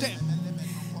 touch them.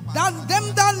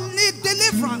 Them that need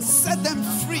deliverance, set them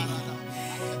free.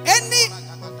 Any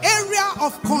area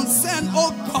of concern,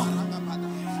 oh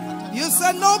God, You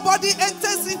said nobody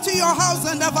enters into your house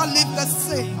and never live the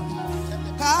same.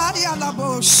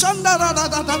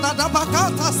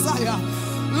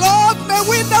 Lord, may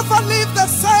we never live the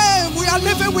same. We are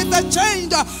living with a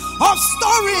change of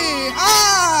story.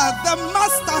 The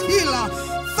master healer.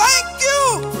 Thank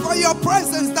you for your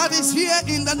presence that is here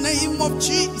in the name of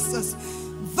Jesus.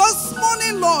 This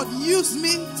morning, Lord, use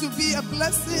me to be a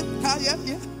blessing.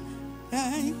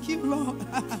 Thank you, Lord.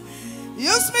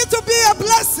 Use me to be a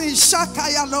blessing.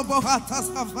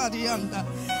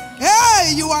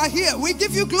 Hey, you are here. We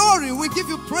give you glory. We give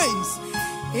you praise.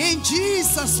 In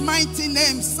Jesus' mighty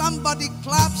name, somebody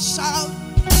clap, shout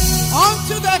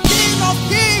unto the King of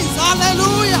Kings.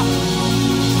 Hallelujah.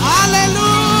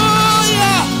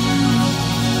 Hallelujah.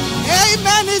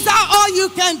 Amen. Is that all you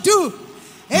can do?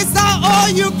 Is that all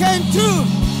you can do?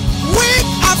 Week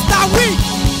after week,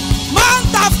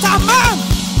 month after month,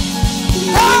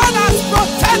 God has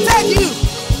protected you.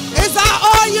 Is that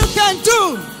all you can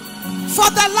do? For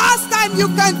the last time, you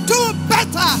can do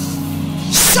better.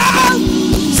 Shout,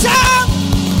 shout,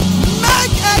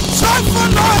 make a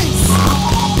joyful noise.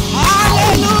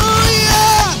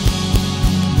 Hallelujah.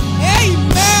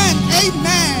 Amen.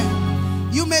 Amen.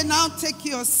 You may now take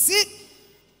your seat.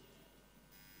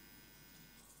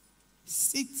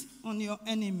 Sit on your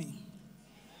enemy.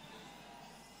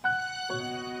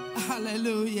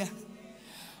 Hallelujah.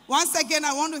 Once again,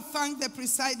 I want to thank the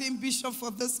presiding bishop for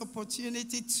this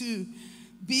opportunity to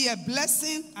be a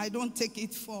blessing. I don't take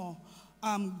it for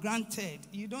granted.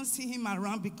 You don't see him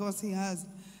around because he has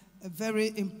a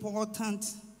very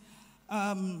important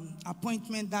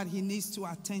appointment that he needs to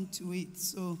attend to it.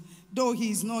 So though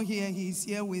he is not here, he is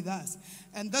here with us.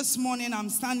 And this morning I'm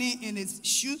standing in his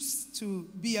shoes to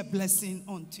be a blessing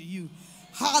unto you.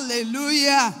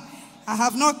 Hallelujah. I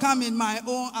have not come in my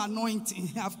own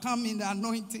anointing. I have come in the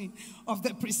anointing of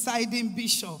the presiding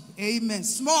bishop. Amen.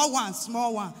 Small one,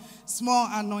 small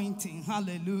anointing.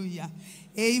 Hallelujah.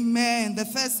 Amen. The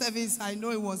first service, I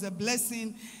know it was a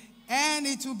blessing, and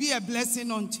it will be a blessing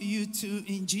unto you too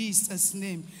in Jesus'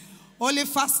 name. Only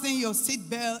fasten your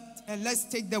seatbelt and let's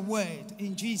take the word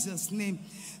in Jesus' name.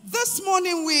 This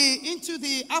morning, into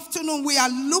the afternoon, we are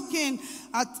looking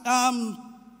at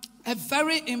a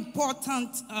very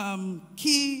important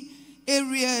key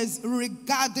areas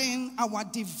regarding our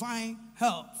divine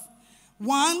health.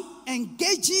 One,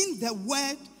 engaging the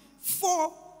word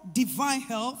for divine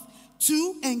health.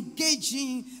 Two,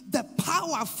 engaging the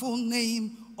powerful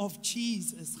name of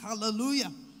Jesus.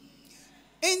 Hallelujah.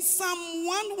 In Psalm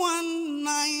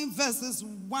 119 verse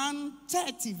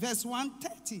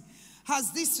 130,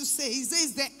 has this to say. It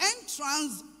says, the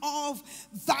entrance of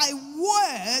thy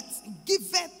word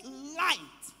giveth light.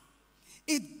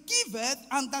 It giveth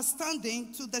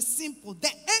understanding to the simple.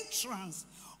 The entrance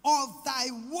of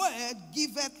thy word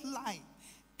giveth light.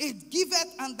 It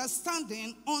giveth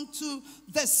understanding unto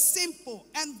the simple.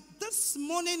 And this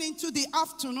morning into the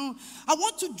afternoon, I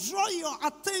want to draw your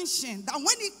attention that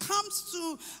when it comes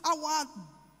to our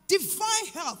divine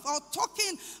health, or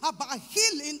talking about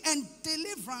healing and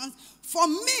deliverance, for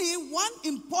me, one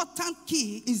important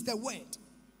key is the word.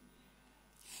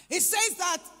 It says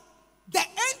that the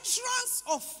entrance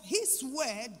of his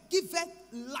word giveth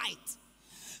light.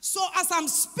 So as I'm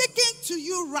speaking to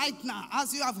you right now,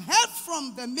 as you have heard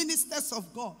from the ministers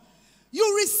of God,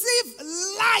 you receive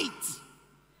light.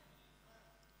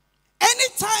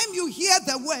 Anytime you hear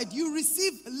the word, you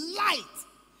receive light.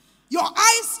 Your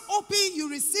eyes open, you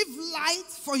receive light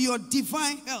for your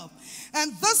divine health.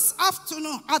 And this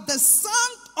afternoon, at the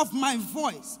sound of my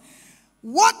voice,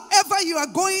 whatever you are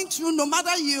going through, no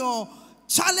matter your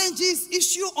challenges,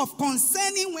 issue of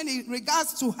concerning when it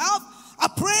regards to health, I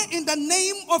pray in the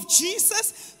name of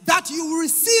Jesus that you will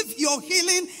receive your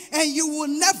healing and you will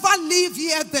never leave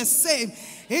here the same.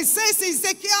 It says in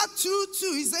Ezekiel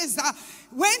 2:2, it says that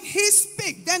when he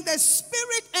spake, then the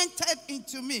Spirit entered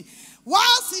into me.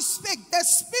 Whilst he spake, the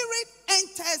Spirit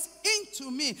enters into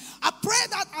me. I pray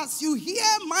that as you hear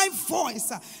my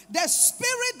voice, the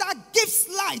Spirit that gives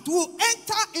light will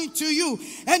enter into you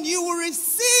and you will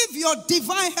receive your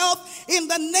divine health in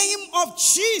the name of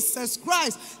Jesus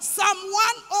Christ. Psalm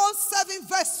 107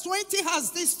 verse 20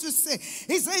 has this to say.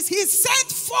 It says, he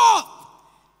sent forth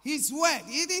his word.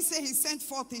 He didn't say he sent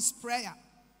forth his prayer.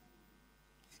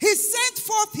 He sent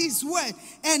forth his word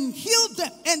and healed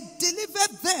them and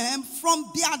delivered them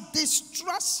from their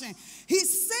destruction. He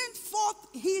sent forth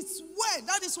his word.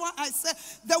 That is why I said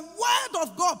the word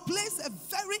of God plays a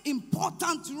very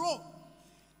important role.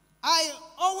 I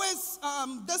always,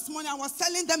 this morning I was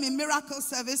telling them in miracle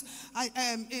service,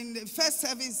 in the first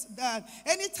service, that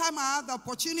anytime I have the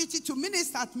opportunity to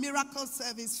minister at miracle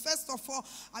service, first of all,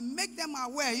 I make them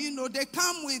aware, they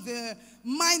come with the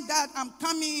mind that I'm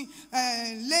coming,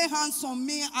 lay hands on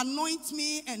me, anoint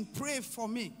me, and pray for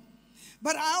me.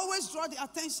 But I always draw the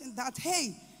attention that,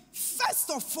 hey, first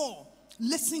of all,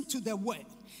 listen to the word.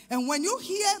 And when you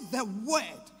hear the word,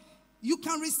 you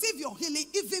can receive your healing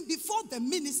even before the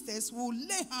ministers will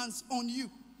lay hands on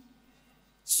you.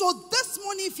 So this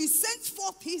morning, if he sends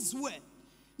forth his word,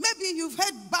 maybe you've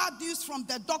heard bad news from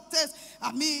the doctors.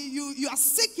 I mean, you are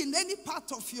sick in any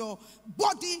part of your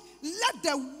body. Let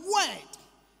the word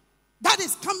that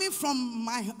is coming from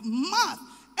my mouth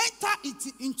enter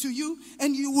it into you,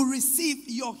 and you will receive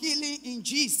your healing in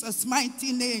Jesus'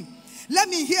 mighty name. Let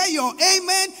me hear your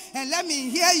amen, and let me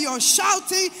hear your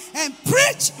shouting, and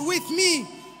preach with me.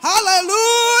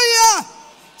 Hallelujah.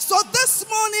 So this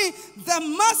morning, the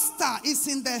master is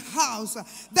in the house.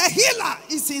 The healer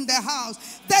is in the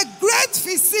house. The great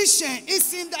physician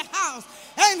is in the house.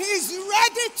 And he's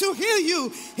ready to heal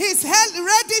you. He's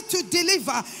ready to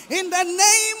deliver in the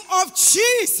name of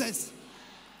Jesus.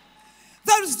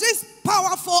 There is this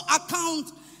powerful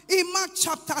account in Mark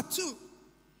chapter 2.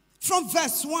 From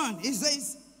verse 1, it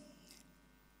says,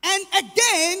 and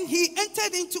again he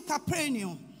entered into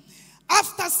Capernaum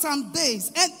after some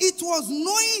days, and it was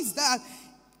noised that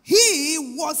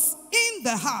he was in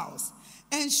the house,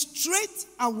 and straight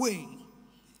away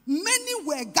many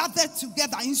were gathered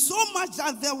together, in so much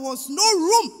that there was no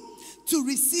room to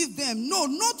receive them, no,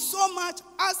 not so much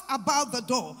as about the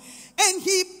door. And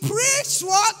he preached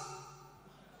what?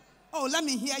 Oh, let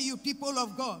me hear you, people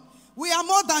of God. We are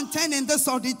more than 10 in this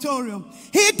auditorium.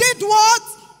 He did what?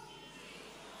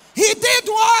 He did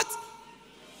what?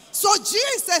 So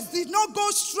Jesus did not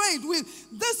go straight with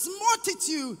this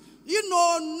multitude.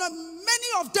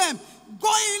 Many of them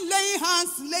going, laying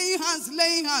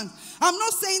hands. I'm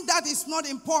not saying that is not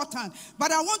important,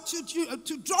 but I want you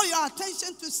to draw your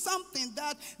attention to something,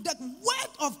 that the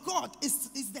word of God is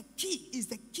the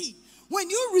key. When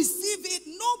you receive it,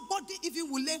 nobody even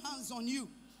will lay hands on you.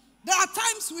 There are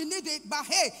times we need it, but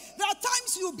hey, there are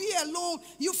times you'll be alone.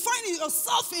 You find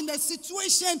yourself in a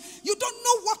situation, you don't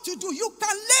know what to do. You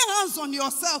can lay hands on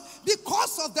yourself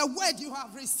because of the word you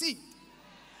have received.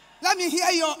 Let me hear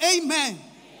your amen.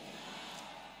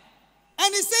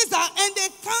 And it says that, and they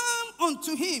come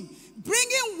unto him,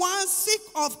 bringing one sick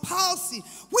of palsy,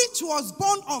 which was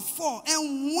born of 4.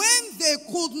 And when they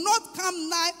could not come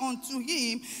nigh unto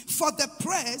him for the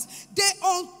press, they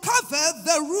uncovered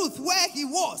the roof where he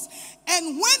was.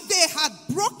 And when they had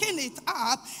broken it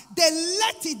up, they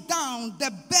let it down,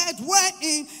 the bed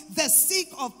wherein the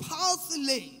sick of palsy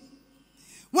lay.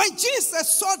 When Jesus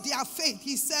saw their faith,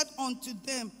 he said unto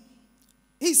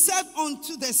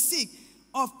the sick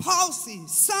of palsy,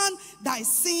 son, thy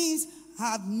sins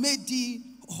have made thee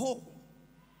whole.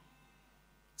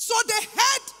 So they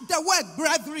heard the word,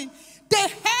 brethren. They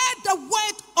heard the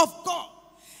word of God.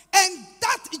 And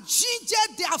that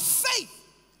gingered their faith.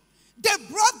 They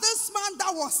brought this man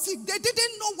that was sick. They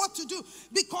didn't know what to do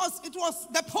because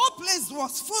the whole place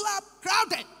was full up,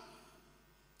 crowded.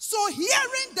 So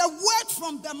hearing the word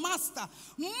from the master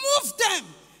moved them.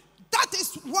 That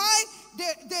is why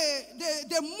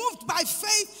they moved by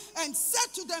faith and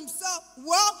said to themselves,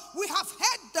 well, we have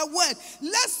heard the word.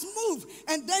 Let's move.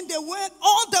 And then they went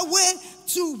all the way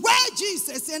to where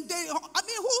Jesus, and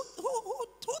who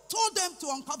told them to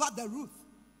uncover the roof?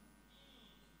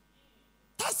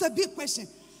 That's a big question.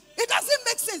 It doesn't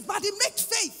make sense, but it makes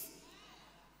faith.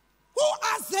 Who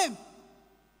asked them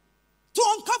to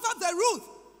uncover the roof?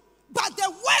 But the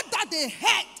word that they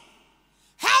heard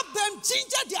help them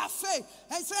ginger their faith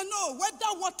and say, no,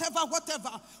 whatever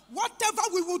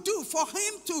we will do for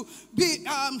him to be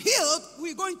healed,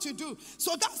 we're going to do.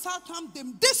 So that's how come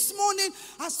them this morning,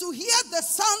 as you hear the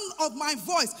sound of my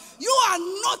voice, you are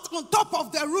not on top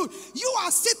of the roof. You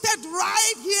are seated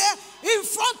right here in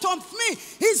front of me.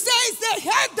 He says they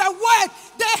heard the word.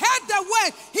 They heard the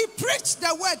word. He preached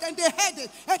the word and they heard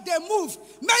it and they moved.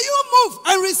 May you move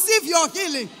and receive your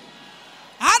healing.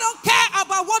 I don't care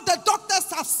about what the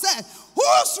doctors have said.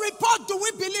 Whose report do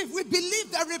we believe? We believe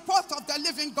the report of the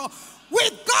living God.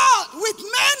 With God, with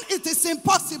men, it is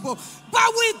impossible.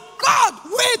 But with God,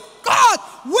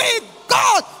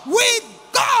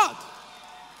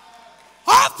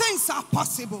 all things are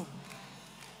possible.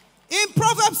 In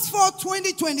Proverbs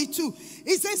 4:20-22,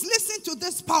 it says, listen to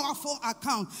this powerful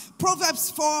account.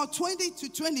 Proverbs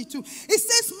 4:20-22. It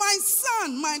says, my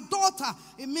son, my daughter,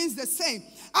 it means the same.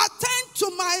 Attend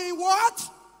to my what?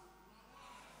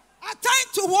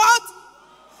 Attend to what?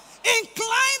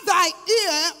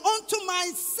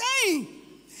 saying,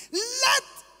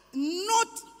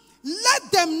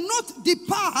 let them not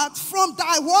depart from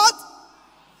thy what?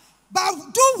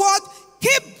 But do what?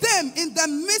 Keep them in the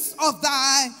midst of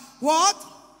thy what?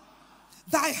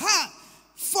 Thy heart.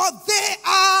 For they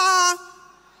are,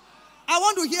 I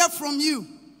want to hear from you.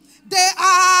 They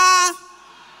are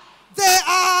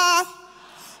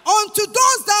unto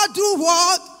those that do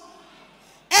what?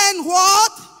 And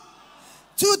what?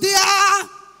 To their.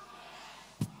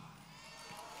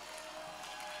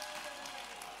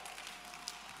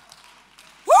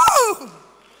 Woo!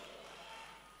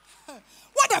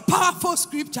 What a powerful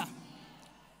scripture.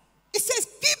 It says,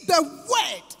 keep the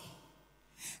word.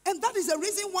 And that is the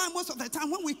reason why most of the time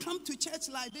when we come to church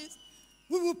like this,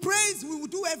 we will praise, we will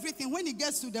do everything. When it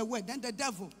gets to the word, then the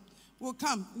devil will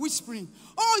come whispering,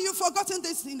 oh, you've forgotten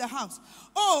this in the house.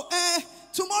 Oh,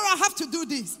 tomorrow I have to do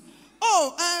this.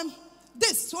 Oh,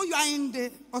 this. So you are in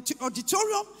the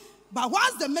auditorium, but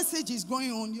whilst the message is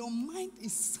going on, your mind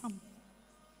is something.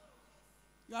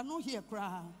 You are not here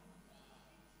crying.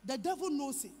 The devil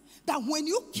knows it. That when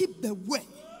you keep the word,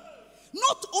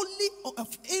 not only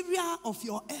of area of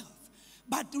your health,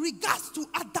 but regards to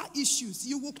other issues,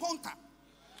 you will conquer.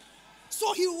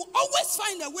 So he will always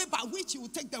find a way by which he will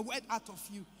take the word out of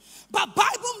you. But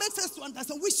Bible makes us to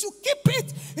understand we should keep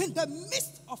it in the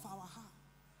midst of our heart.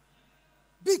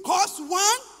 Because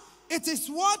one, it is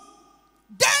what?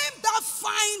 Them that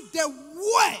find the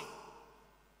word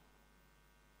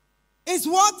is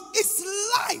what? It's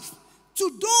life to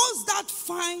those that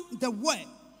find the word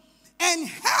and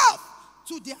help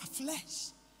to their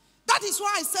flesh. That is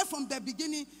why I said from the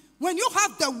beginning, when you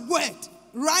have the word,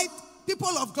 right,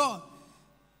 people of God,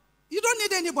 you don't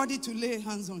need anybody to lay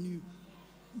hands on you.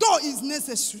 Though it's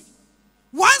necessary.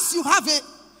 Once you have it,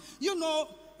 you know,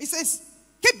 it says,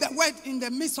 keep the word in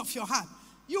the midst of your heart.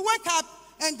 You wake up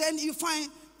and then you find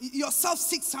yourself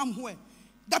sick somewhere.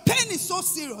 The pain is so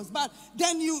serious, but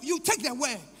then you take the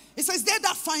word. It says, they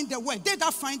that find the word, they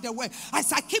that find the word.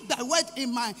 As I keep that word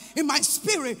in my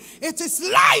spirit, it is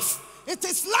life. It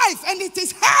is life and it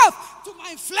is health to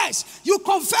my flesh. You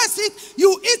confess it,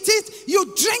 you eat it, you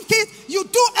drink it, you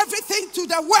do everything to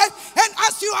the word. And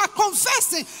as you are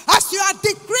confessing, as you are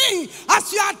decreeing,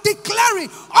 as you are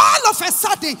declaring, all of a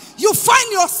sudden you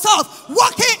find yourself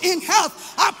walking in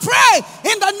health. I pray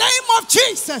in the name of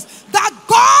Jesus that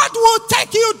God will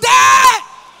take you there.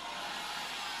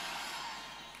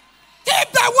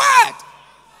 Keep the word.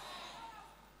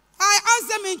 I asked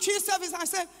them in tree service, I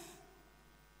said,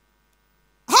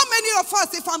 how many of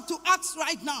us, if I'm to ask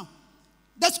right now,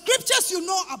 the scriptures you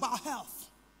know about health,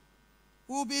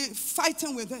 will be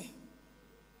fighting with it.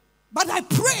 But I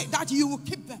pray that you will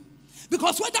keep them.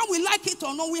 Because whether we like it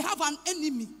or not, we have an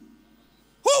enemy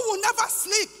who will never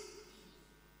sleep.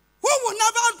 Who will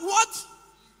never what?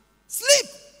 Sleep.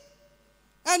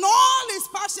 And all his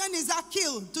passion is to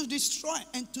kill, to destroy,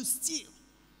 and to steal.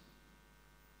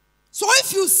 So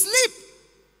if you sleep,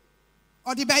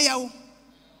 or the bayou.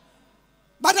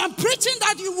 But I'm preaching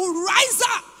that you will rise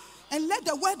up and let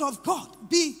the word of God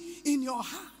be in your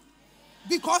heart.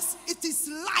 Because it is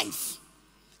life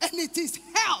and it is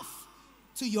health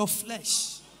to your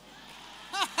flesh.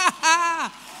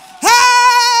 Hey!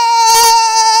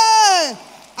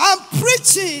 I'm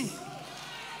preaching.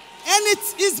 And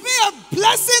it's been a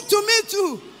blessing to me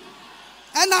too.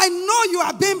 And I know you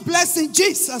are being blessed in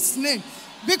Jesus' name.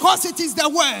 Because it is the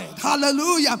word.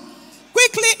 Hallelujah.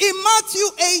 Quickly in Matthew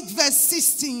 8 verse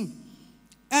 16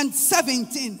 and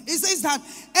 17. It says that,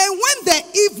 and when the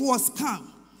eve was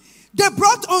come, they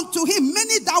brought unto him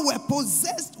many that were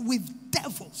possessed with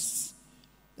devils.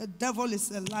 The devil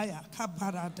is a liar.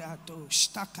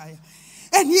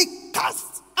 And he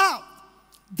cast out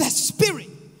the spirit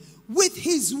with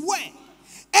his word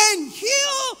and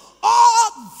healed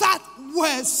all that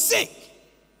were sick.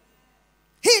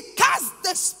 He cast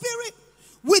the spirit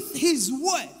with his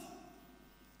word,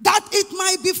 that it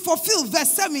might be fulfilled,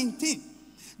 verse 17,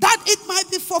 that it might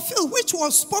be fulfilled, which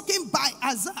was spoken by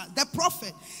Isaiah the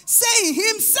prophet, saying,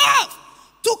 himself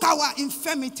took our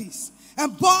infirmities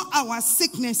and bore our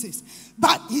sicknesses.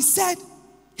 But he said,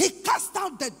 he cast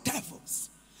out the devils,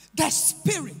 the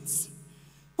spirits.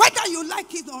 Whether you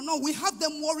like it or not, we have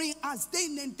them worrying us day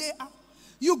in and day out.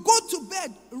 You go to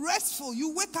bed restful,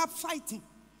 you wake up fighting.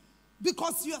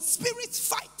 Because your spirit's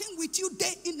fighting with you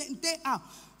day in and day out.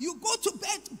 You go to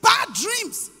bed, bad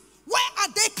dreams. Where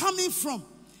are they coming from?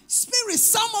 Spirits,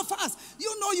 some of us,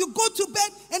 you know, you go to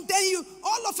bed and then you,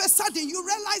 all of a sudden, you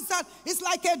realize that it's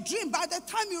like a dream. By the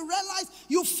time you realize,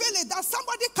 you feel it, that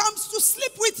somebody comes to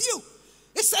sleep with you.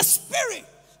 It's a spirit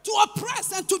to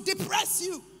oppress and to depress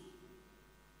you.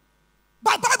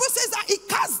 But Bible says that he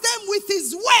casts them with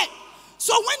his word.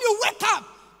 So when you wake up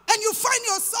and you find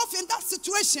yourself in that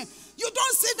situation, you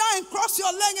don't sit down and cross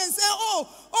your leg and say,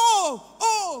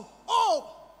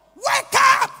 wake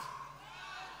up.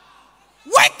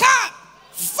 Wake up.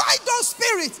 Fight those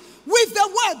spirits with the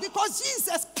word, because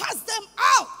Jesus cast them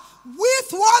out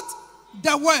with what?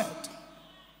 The word.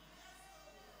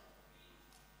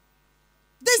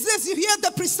 These days you hear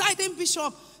the presiding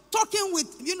bishop talking with,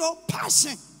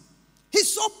 passion.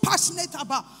 He's so passionate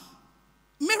about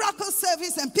miracle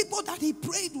service and people that he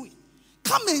prayed with.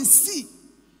 Come and see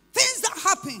things that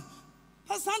happen.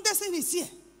 Pastor Anderson is here.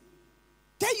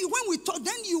 Then you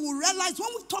will realize when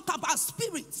we talk about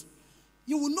spirits,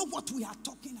 you will know what we are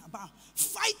talking about.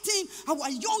 Fighting our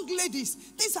young ladies.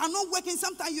 Things are not working.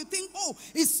 Sometimes you think,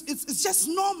 it's just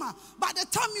normal. By the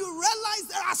time you realize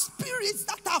there are spirits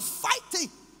that are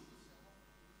fighting.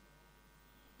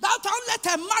 That I don't let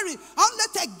her marry. I don't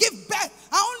let her give birth.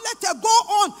 I don't let her go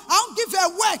on. I don't give her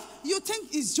work. You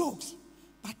think it's jokes.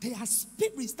 But there are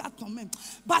spirits that torment.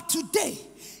 But today,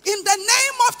 in the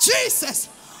name of Jesus,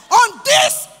 on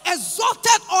this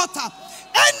exalted altar,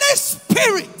 any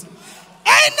spirit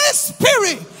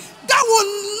that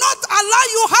will not allow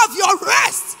you have your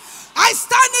rest, I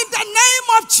stand in the name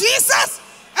of Jesus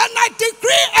and I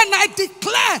decree and I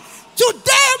declare,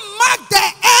 today mark the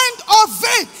end of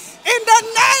it in the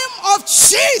name of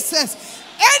Jesus.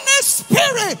 Any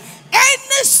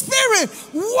spirit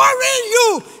worrying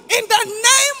you, in the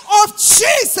name of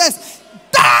Jesus,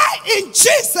 die in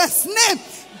Jesus' name.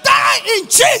 Die in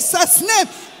Jesus' name.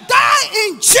 Die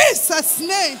in Jesus'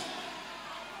 name.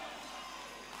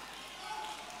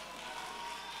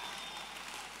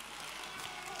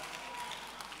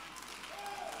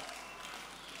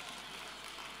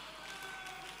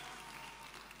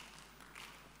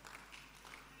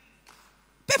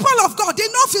 People of God,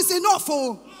 enough is enough.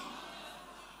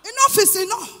 Enough is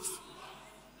enough.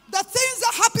 The things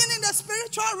that happen in the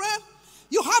spiritual realm,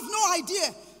 you have no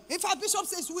idea. In fact, Bishop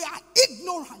says we are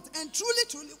ignorant, and truly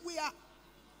we are.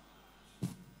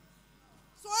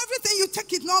 So everything you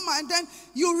take it normal and then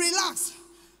you relax.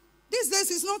 These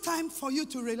days is no time for you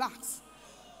to relax.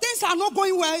 Things are not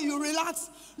going well, you relax.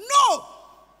 No!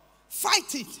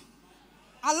 Fight it.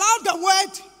 Allow the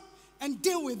word and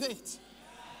deal with it.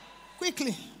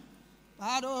 Quickly.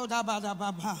 I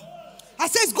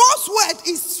says God's word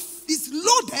is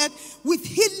loaded with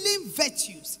healing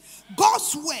virtues.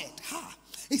 God's word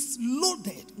is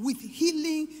loaded with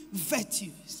healing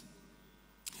virtues.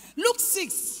 Luke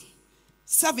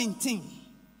 6:17.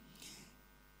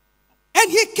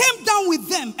 And he came down with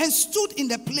them and stood in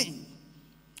the plain,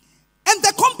 and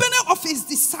the company of his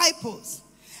disciples,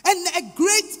 and a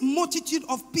great multitude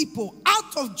of people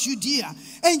out of Judea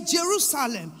and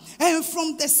Jerusalem, and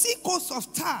from the sea coast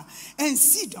of Tyre and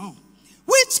Sidon,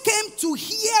 which came to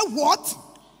hear what?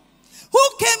 Who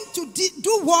came to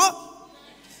do what?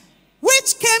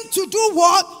 Which came to do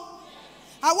what?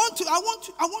 I want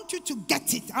you to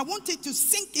get it. I want it to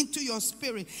sink into your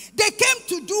spirit. They came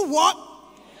to do what?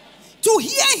 To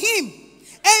hear him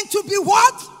and to be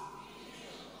what?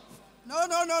 No.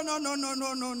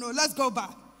 Let's go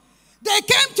back. They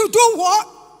came to do what?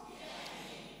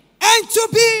 And to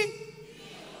be.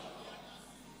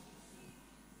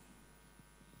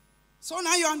 So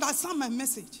now you understand my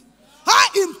message.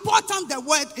 How important the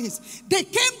word is. They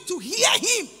came to hear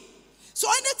him. So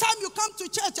anytime you come to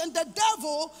church and the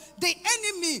devil, the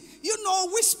enemy,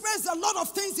 whispers a lot of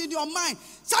things in your mind,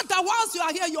 so that once you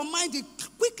are here, your mind is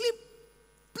quickly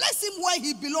place him where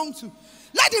he belongs to.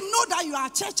 Let him know that you are a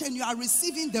church and you are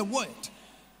receiving the word.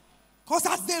 Because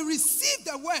as they receive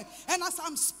the word, and as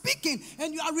I'm speaking,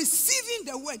 and you are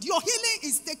receiving the word, your healing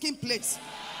is taking place.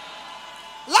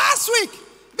 Last week,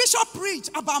 Bishop preached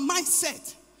about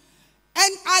mindset.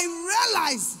 And I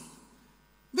realized,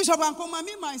 Bishop Ankoma,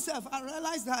 me myself, I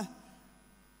realized that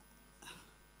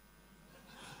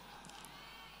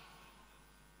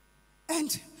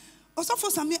and also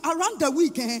for some around the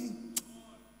weekend,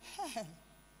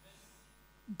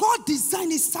 God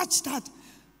designed it such that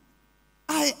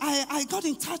I got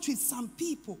in touch with some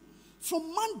people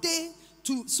from Monday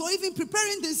to, so even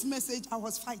preparing this message, I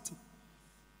was fighting.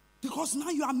 Because now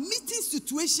you are meeting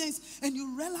situations and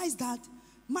you realize that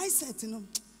mindset,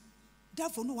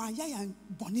 therefore, no,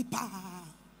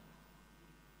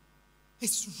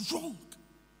 it's wrong.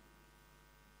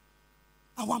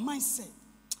 Our mindset.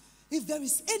 If there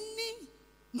is any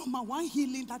number one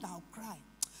healing that I'll cry,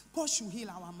 God should heal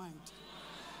our mind.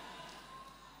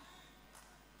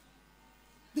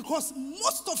 Because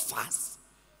most of us,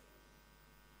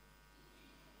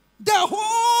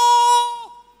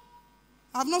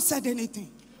 I've not said anything.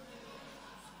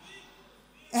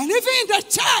 even in the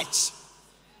church,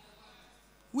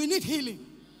 we need healing.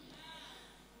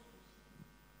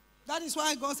 That is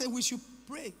why God said we should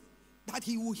pray that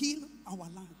he will heal our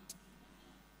land.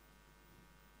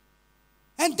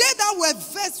 And they that were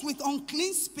vexed with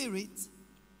unclean spirits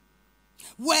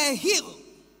were healed.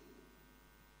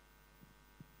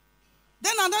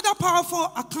 Then another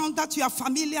powerful account that you are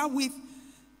familiar with,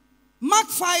 Mark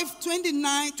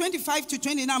 5:25 to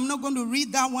 29. I'm not going to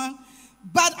read that one,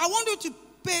 but I want you to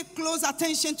pay close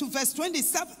attention to verse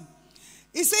 27.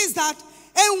 It says that,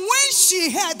 and when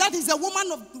she heard, that is a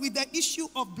woman with the issue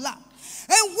of blood,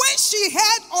 and when she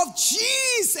heard of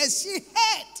Jesus,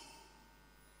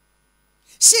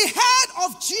 she heard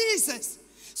of Jesus.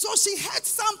 So she heard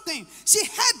something. She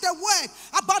heard the word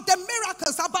about the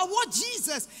miracles, about what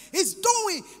Jesus is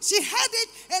doing. She heard it,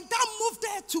 and that moved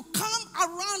her to come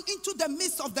around into the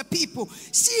midst of the people.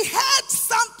 She heard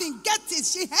something. Get it?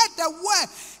 She heard the word.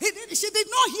 She did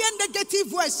not hear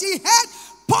negative words. She heard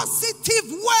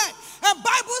positive word. And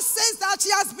Bible says that she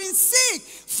has been sick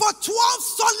for 12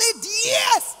 solid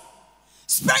years.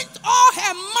 Spent all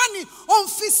her money on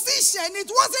physician.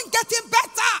 It wasn't getting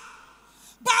better.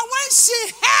 But when she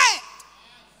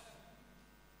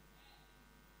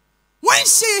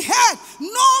heard,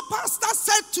 no pastor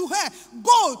said to her,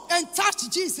 go and touch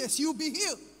Jesus, you'll be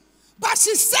healed. But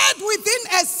she said within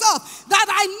herself that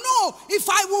I know if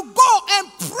I will go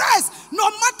and press, no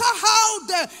matter how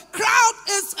the crowd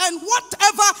is and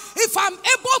whatever, if I'm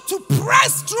able to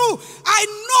press through, I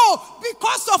know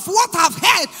because of what I've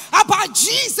heard about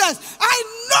Jesus, I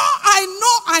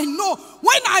know.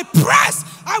 When I press,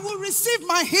 I will receive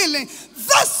my healing.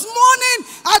 This morning,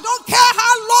 I don't care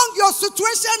how long your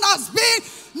situation has been,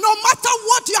 no matter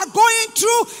what you are going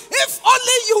through, if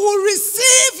only you will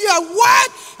receive your word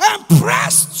and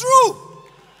press through.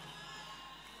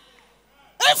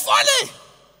 If only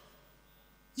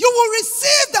you will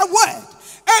receive the word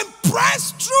and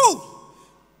press through,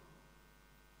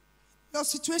 your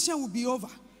situation will be over.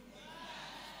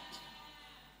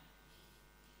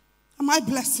 Am I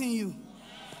blessing you?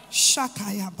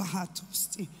 Shakaya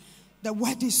Bahatosti. The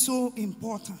word is so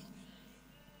important.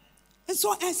 And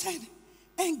so I said,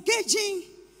 engaging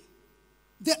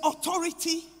the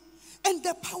authority and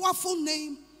the powerful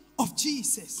name of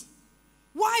Jesus.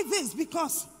 Why this?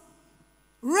 Because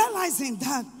realizing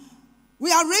that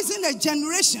we are raising a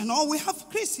generation, or we have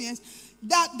Christians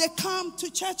that they come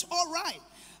to church all right.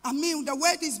 I mean, the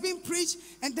word is being preached,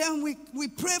 and then we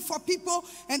pray for people,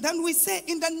 and then we say,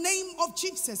 in the name of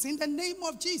Jesus, in the name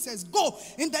of Jesus, go,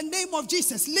 in the name of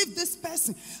Jesus, leave this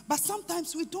person. But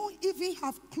sometimes we don't even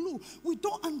have clue. We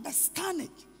don't understand it.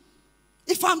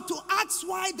 If I'm to ask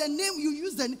why the name you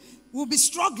use, then we'll be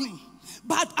struggling.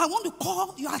 But I want to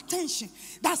call your attention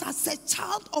that as a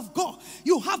child of God,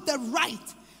 you have the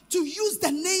right to use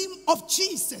the name of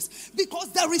Jesus, because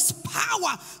there is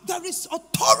power, there is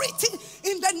authority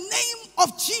in the name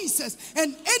of Jesus.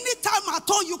 And anytime at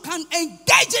all you can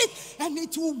engage it and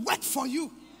it will work for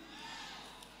you.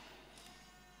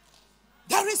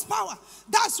 There is power.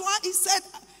 That's why he said,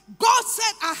 God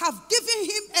said, I have given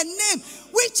him a name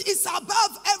which is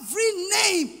above every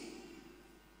name.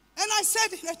 And I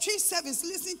said in the tree service,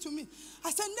 listen to me.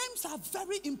 I said, names are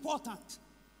very important.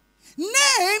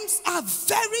 Names are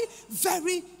very,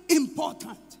 very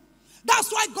important.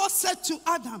 That's why God said to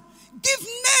Adam, give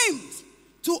names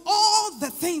to all the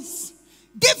things.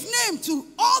 Give name to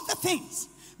all the things.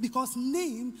 Because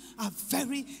names are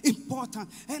very important.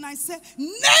 And I said,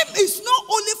 name is not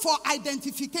only for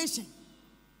identification.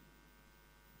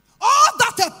 All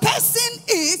that a person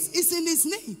is in his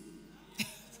name.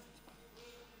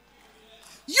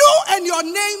 You and your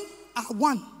name are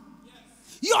one.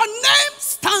 Your name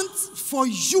stands for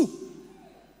you.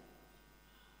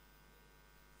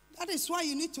 That is why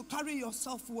you need to carry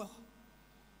yourself well.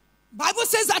 Bible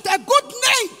says that a good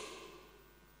name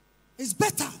is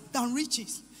better than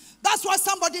riches. That's why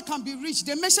somebody can be rich.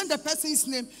 They mention the person's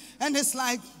name and it's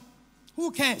like,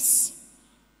 who cares?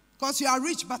 Because you are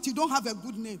rich but you don't have a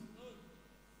good name.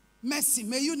 Mercy,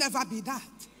 may you never be that.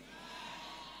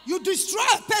 You destroy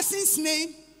a person's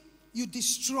name, you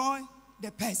destroy the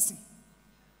person.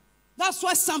 That's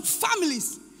why some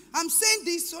families, I'm saying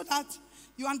this so that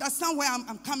you understand where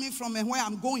I'm coming from and where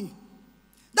I'm going.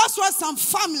 That's why some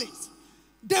families,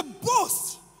 they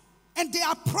boast and they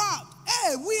are proud.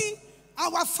 Hey,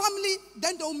 our family,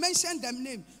 then they'll mention them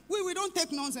name. We don't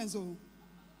take nonsense. Oh.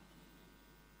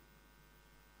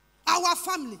 Our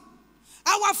family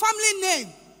name.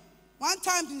 One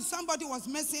time somebody was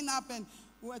messing up and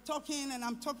we were talking, and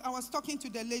I was talking to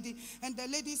the lady, and the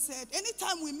lady said,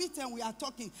 anytime we meet and we are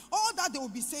talking, all that they will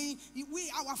be saying,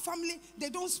 our family, they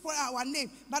don't spoil our name.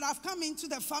 But I've come into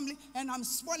the family, and I'm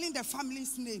spoiling the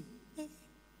family's name.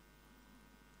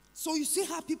 So you see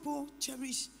how people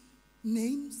cherish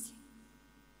names?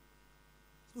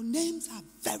 So names are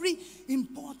very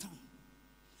important.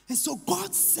 And so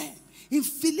God said in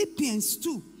Philippians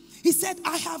 2, he said,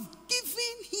 I have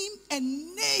given him a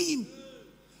name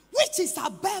which is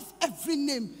above every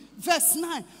name. Verse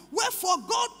 9, wherefore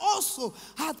God also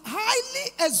hath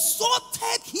highly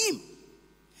exalted him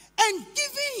and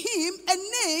given him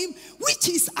a name which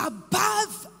is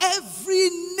above every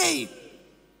name.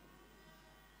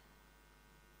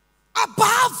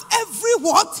 Above every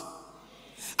what?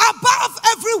 Above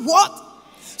every what?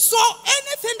 So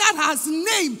anything that has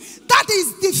name, that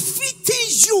is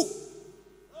defeating you.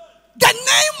 The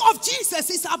name of Jesus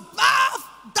is above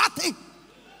that thing.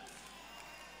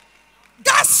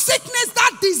 That sickness,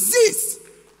 that disease.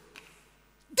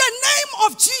 The name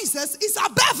of Jesus is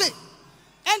above it.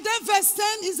 And then verse 10,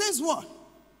 he says what?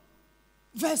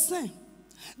 Verse 10.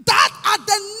 That at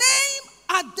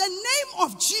the name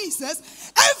of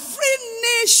Jesus, every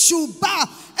knee should bow.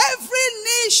 Every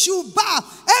knee should bow.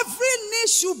 Every knee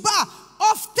should bow.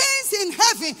 Of things in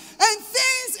heaven and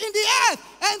things in the earth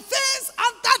and things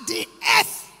under the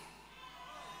earth.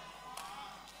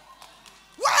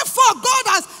 Wherefore God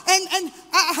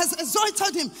has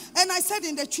exalted him. And I said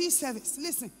in the tree service,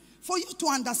 listen, for you to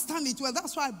understand it well,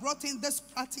 that's why I brought in this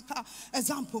practical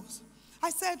examples. I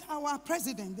said our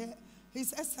president,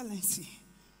 His Excellency,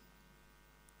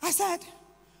 I said,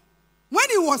 when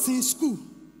he was in school,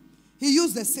 he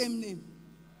used the same name.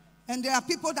 And there are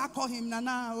people that call him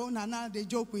Nana, oh Nana, they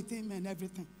joke with him and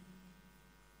everything.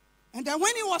 And then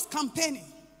when he was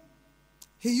campaigning,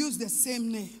 he used the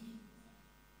same name.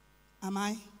 Am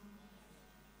I?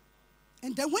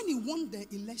 And then when he won the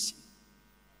election,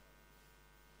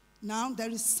 now there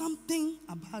is something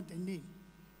about the name.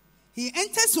 He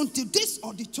enters into this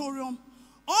auditorium,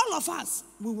 all of us,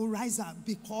 we will rise up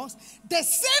because the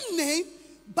same name,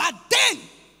 but then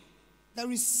there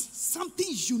is something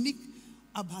unique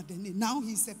about the name. Now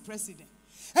he's a president.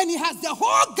 And he has the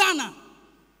whole Ghana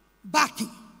backing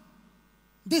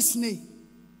this name.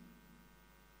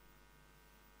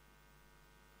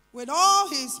 With all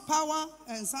his power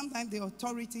and sometimes the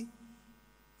authority,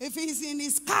 if he's in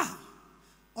his car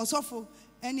or so forth,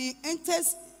 and he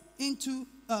enters into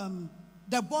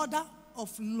the border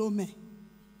of Lome,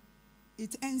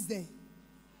 it ends there.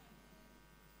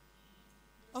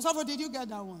 Osofo, did you get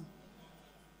that one?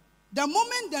 The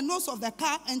moment the nose of the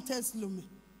car enters Lome,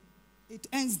 it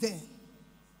ends there.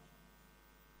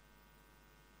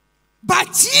 But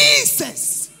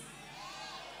Jesus,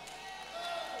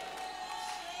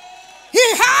 he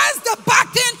has the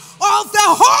backing of the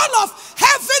whole of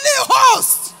heavenly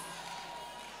host.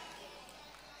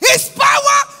 His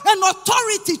power and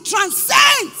authority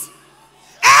transcends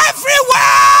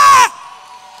everywhere.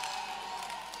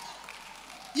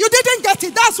 You didn't get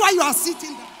it. That's why you are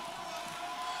sitting there.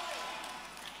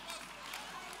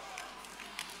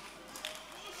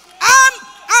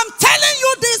 I'm telling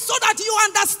you this so that you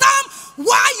understand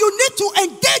why you need to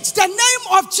engage the name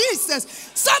of Jesus.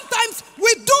 Sometimes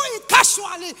we do it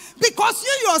casually because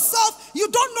you yourself, you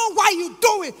don't know why you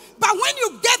do it. But when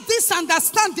you get this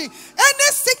understanding, any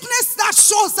sickness that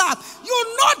shows up, you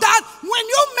know that when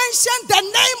you mention the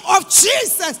name of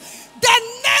Jesus, the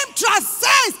name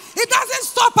transcends. It doesn't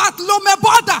stop at Lome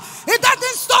border. It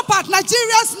doesn't stop at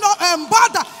Nigeria's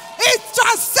border. It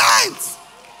transcends.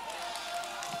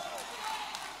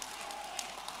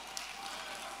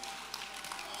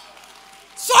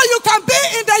 So you can be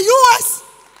in the U.S.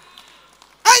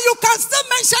 and you can still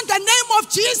mention the name of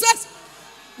Jesus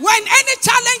when any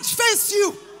challenge faces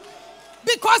you.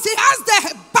 Because he has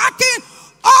the backing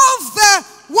of the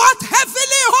what?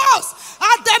 Heavenly host.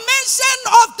 At the mention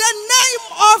of the name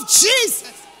of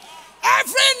Jesus,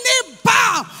 every knee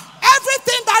bow.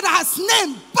 Everything that has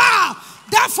name bow.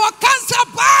 Therefore cancer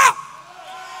bow.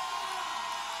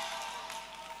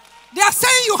 They are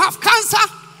saying you have cancer.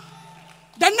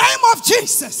 The name of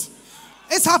Jesus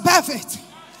is above it.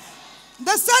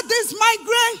 They said this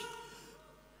migraine,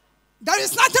 there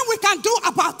is nothing we can do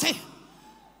about it.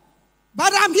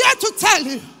 But I'm here to tell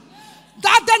you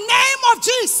that the name of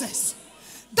Jesus,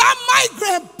 that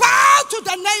migraine, bow to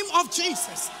the name of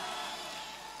Jesus.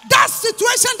 That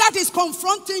situation that is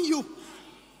confronting you,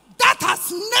 that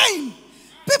has name.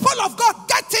 People of God,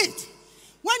 get it.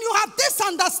 When you have this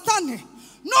understanding,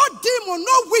 no demon,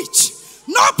 no witch,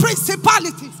 no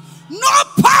principalities, no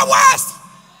powers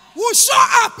will show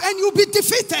up and you'll be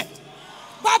defeated.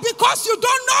 But because you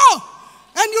don't know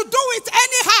and you do it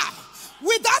anyhow,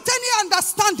 without any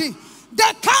understanding,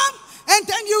 they come and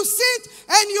then you sit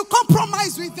and you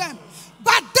compromise with them.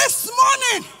 But this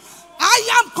morning,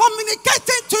 I am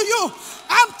communicating to you.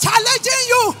 I'm challenging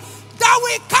you that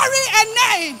we carry a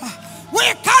name. We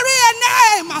carry a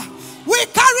name. We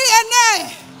carry a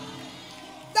name.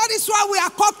 That is why we are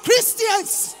called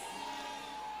Christians.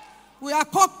 We are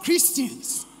called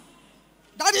Christians.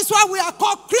 That is why we are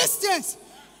called Christians.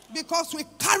 Because we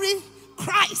carry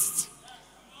Christ.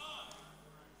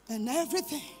 And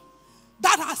everything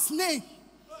that has name,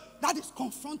 that is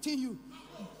confronting you,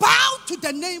 bow to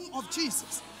the name of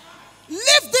Jesus.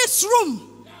 Leave this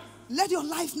room. Let your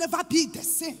life never be the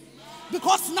same.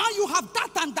 Because now you have that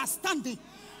understanding.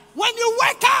 When you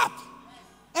wake up,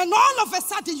 and all of a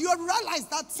sudden you realize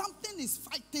that something is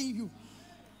fighting you,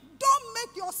 don't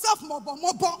make yourself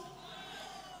mobo.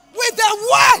 With the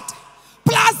word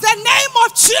plus the name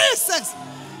of Jesus,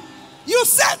 you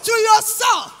say to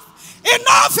yourself,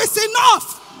 enough is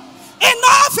enough.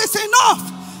 Enough is enough.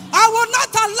 I will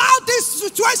not allow this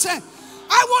situation.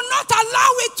 I will not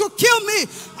allow it to kill me.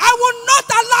 I will not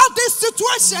allow this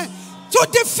situation to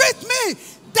defeat me.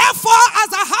 Therefore, as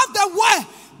I have the word,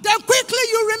 then quickly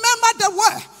you remember the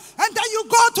word. And then you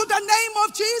go to the name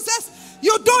of Jesus.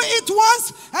 You do it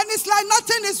once and it's like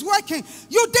nothing is working.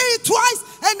 You do it twice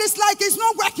and it's like it's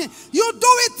not working. You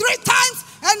do it 3 times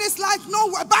and it's like no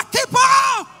way. But keep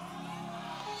on.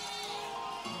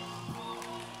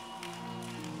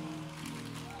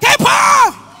 Keep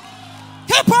on.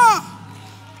 Keep on.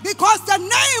 Because the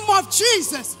name of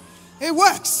Jesus, it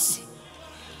works.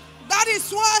 That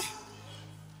is why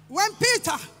when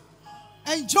Peter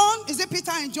and John, is it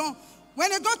Peter and John?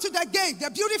 When they go to the gate, the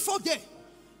beautiful gate,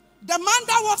 the man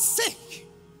that was sick,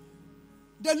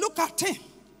 they look at him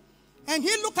and he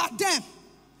looked at them,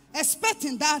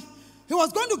 expecting that he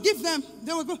was going to give them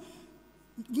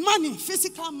money,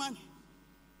 physical money.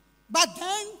 But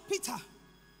then Peter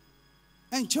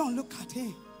and John look at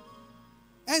him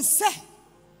and said,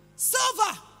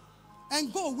 silver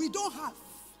and gold we don't have.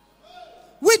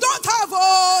 We don't have,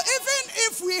 even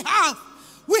if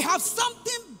we have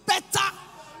something better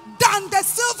than the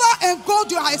silver and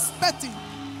gold you are expecting.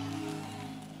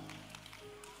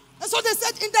 And so they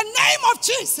said, in the name of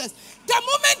Jesus. The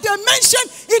moment they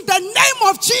mentioned in the name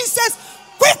of Jesus,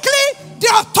 quickly the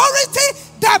authority,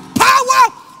 the power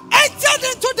entered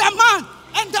into the man.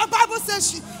 And the Bible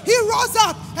says he rose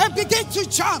up and began to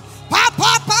jump. Pa,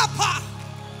 pa, pa, pa.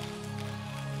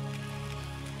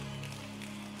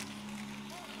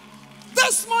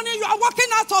 This morning you are walking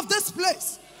out of this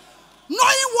place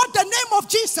knowing what the name of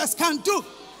Jesus can do.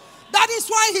 That is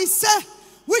why he said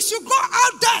we should go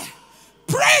out there,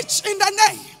 preach in the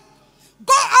name.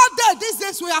 Go out there. These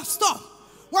days we have stopped.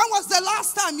 When was the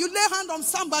last time you lay hand on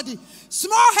somebody?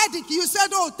 Small headache, you said,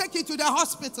 oh, take it to the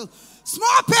hospital.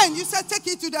 Small pain, you said, take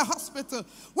it to the hospital.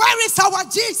 Where is our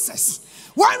Jesus?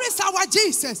 Where is our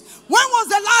Jesus? When was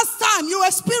the last time you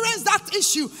experienced that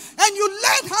issue and you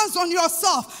laid hands on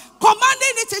yourself,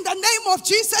 commanding it in the name of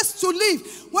Jesus to leave?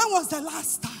 When was the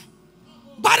last time?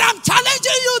 But I'm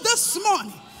challenging you this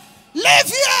morning. Live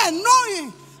here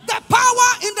knowing the power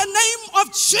in the name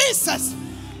of Jesus.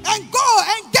 And go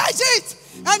engage it.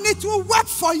 And it will work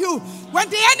for you. When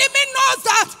the enemy knows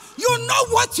that you know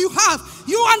what you have,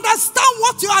 you understand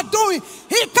what you are doing,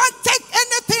 he can't take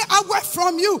anything away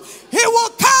from you. He will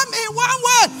come in one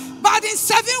way, but in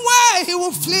 7 ways he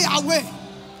will flee away.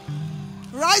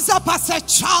 Rise up as a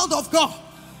child of God.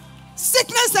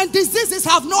 Sickness and diseases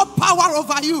have no power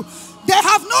over you. They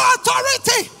have no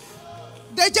authority.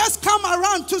 They just come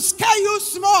around to scare you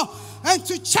small and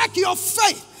to check your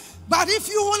faith. But if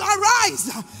you will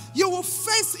arise, you will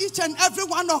face each and every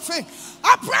one of it.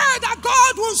 I pray that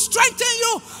God will strengthen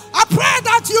you. I pray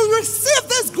that you receive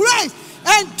this grace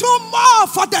and do more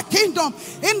for the kingdom.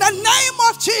 In the name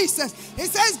of Jesus. He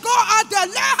says, go out there,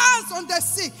 lay hands on the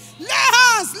sick. Lay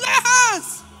hands, lay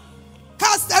hands.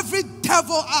 Cast every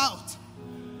devil out.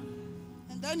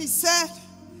 And then he said,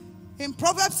 in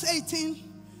Proverbs 18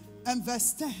 and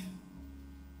verse 10,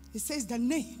 he says the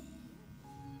name.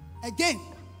 Again,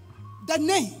 the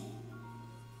name.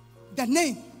 The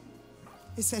name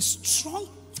is a strong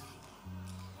tower.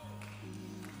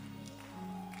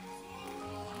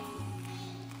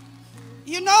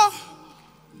 You know,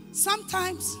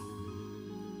 sometimes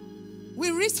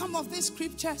we read some of these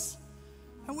scriptures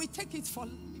and we take it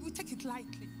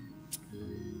lightly.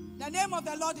 The name of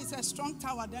the Lord is a strong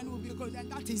tower, then we'll be good,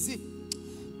 and that is it.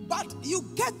 But you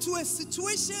get to a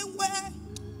situation where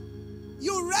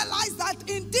you realize that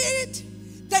indeed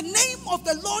the name of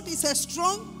the Lord is a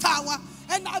strong tower,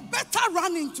 and I better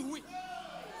run into it.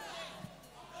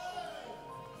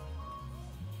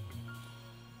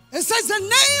 It says the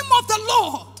name of the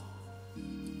Lord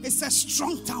is a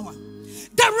strong tower.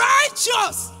 The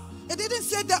righteous. It didn't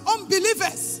say the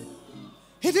unbelievers.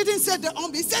 He didn't say the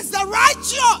unbelievers. It says the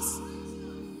righteous.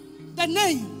 The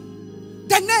name.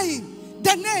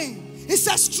 It's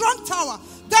a strong tower.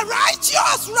 The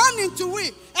righteous run into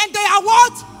it. And they are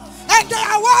what? And they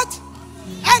are what?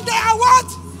 And they are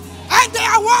what? And they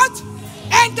are what?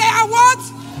 And they are what?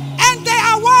 And they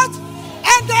are what?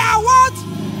 And they are what?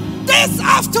 This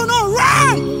afternoon,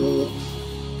 run!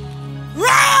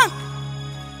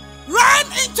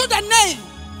 Into the name.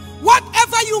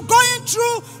 Whatever you're going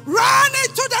through, run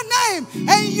into the name.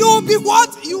 And you'll be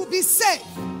what? You'll be safe.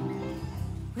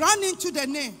 Run into the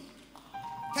name.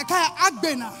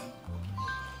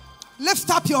 Lift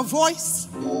up your voice.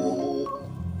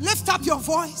 Lift up your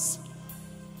voice.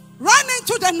 Run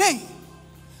into the name.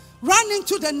 Run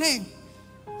into the name.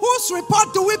 Whose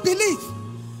report do we believe?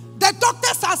 The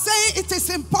doctors are saying it is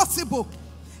impossible.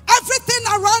 Everything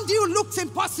around you looks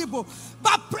impossible.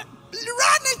 But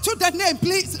run into the name,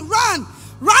 please. Run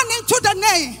into the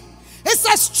name. It's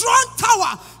a strong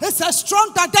tower. It's a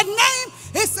strong tower. The name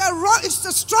is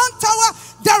a strong tower.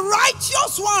 The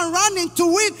righteous one run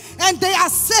into it and they are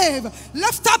saved.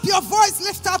 Lift up your voice.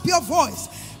 Lift up your voice.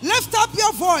 Lift up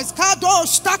your voice.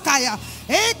 Kadosh takaya.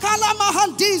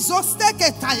 Kalamahandi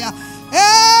steketaya.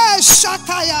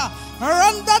 Shakaya.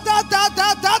 Randa da da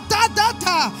da da da da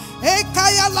da.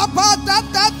 Kaya laba da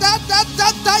da da da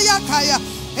da da yakaya.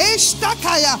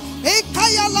 Ishtakaya.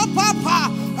 Kaya lapapa.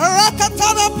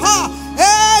 Rakatarapa.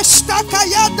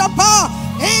 Ishtakaya dapa.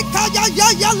 Kaya ya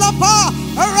ya lapa.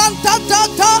 Randa da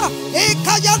da.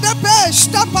 Kaya de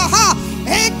beshtapaha.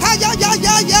 Kaya ya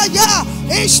ya ya ya.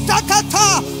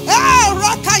 Ishtakata.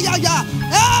 Rakaya ya.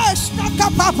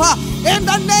 Ishtakapapa. In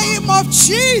the name of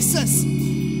Jesus.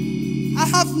 I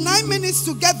have 9 minutes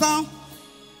to get down.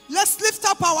 Let's lift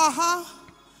up our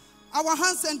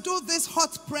hands and do this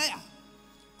hot prayer.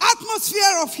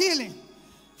 Atmosphere of healing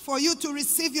for you to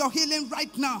receive your healing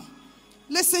right now.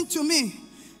 Listen to me.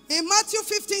 In Matthew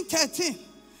 15:13,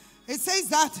 it says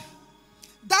that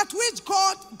which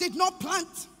God did not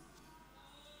plant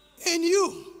in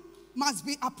you must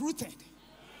be uprooted.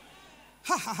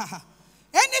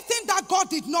 Anything that God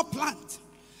did not plant.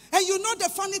 And you know the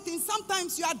funny thing,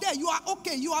 sometimes you are there, you are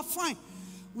okay, you are fine.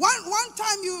 One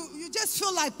time you just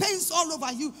feel like pains all over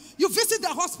you. You visit the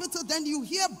hospital, then you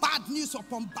hear bad news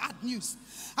upon bad news.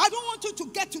 I don't want you to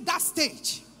get to that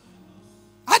stage.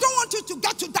 I don't want you to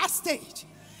get to that stage.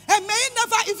 And may it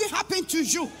never even happen to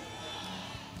you.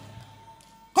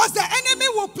 Because the enemy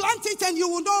will plant it and you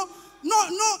will not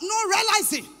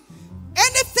realize it.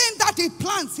 Anything that he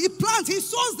plants, he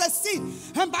sows the seed.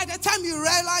 And by the time you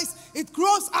realize, it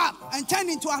grows up and turns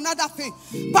into another thing.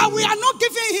 But we are not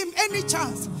giving him any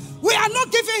chance. We are not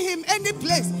giving him any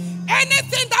place.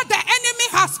 Anything that the enemy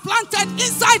has planted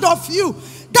inside of you,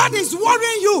 that is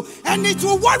worrying you, and it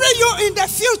will worry you in the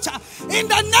future. In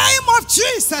the name of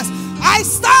Jesus, I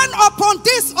stand upon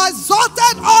this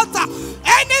exalted altar.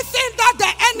 Anything that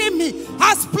the enemy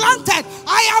has planted,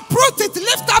 I uproot it.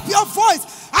 Lift up your voice.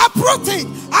 Uproot it.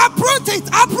 Uproot it.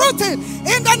 Uproot it.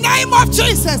 In the name of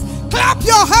Jesus. Clap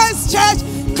your hands, church.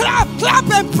 Clap, clap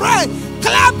and pray.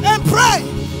 Clap and pray.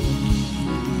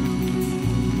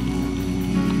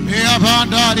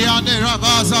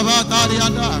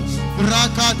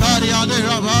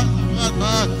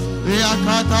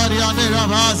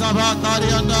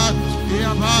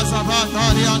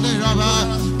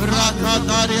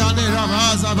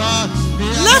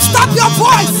 Lift up your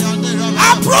voice.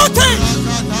 Uproot it.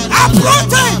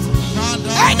 Uproot it.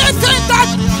 Anything that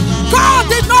God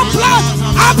did not plant,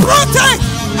 uproot it.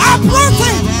 Uproot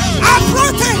it.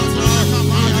 Uproot it.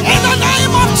 In the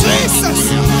name of Jesus.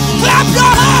 Clap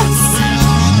your hands.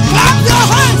 Clap your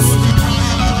hands.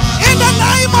 In the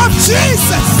name of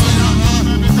Jesus.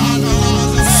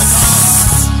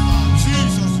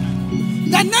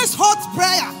 The next hot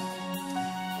prayer.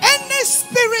 Any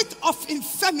spirit of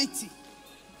infirmity,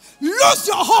 lose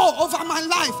your hold over my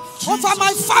life, over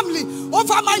my family,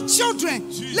 over my children.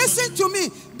 Listen to me.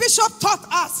 Bishop taught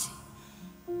us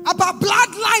about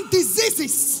bloodline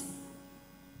diseases.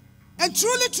 And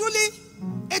truly, truly,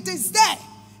 it is there.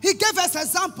 He gave us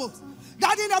examples.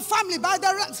 That in a family, by the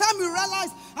time you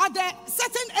realize at a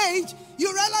certain age,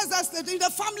 you realize that in the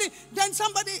family, then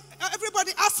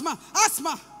everybody asthma.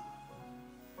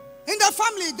 In the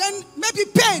family, then maybe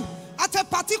pain at a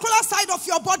particular side of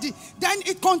your body, then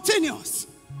it continues.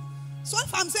 So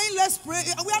if I'm saying let's pray,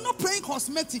 we are not praying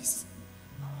cosmetics.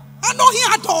 I know here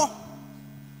at all.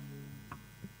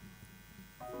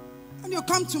 And you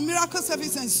come to miracle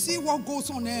service and see what goes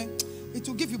on there, it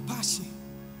will give you passion.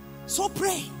 So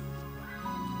pray.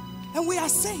 And we are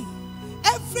saying,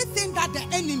 everything that the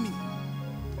enemy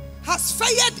has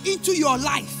fired into your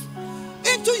life,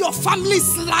 into your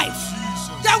family's life,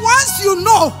 the ones you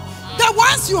know, the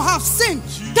ones you have seen,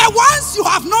 the ones you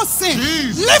have not seen,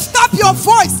 lift up your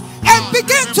voice and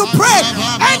begin to pray.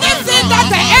 Anything that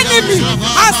the enemy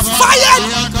has fired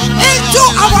into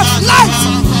our lives,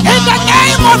 in the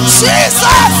name of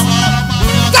Jesus,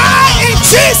 die in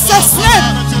Jesus' name,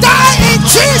 die in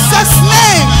Jesus'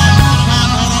 name.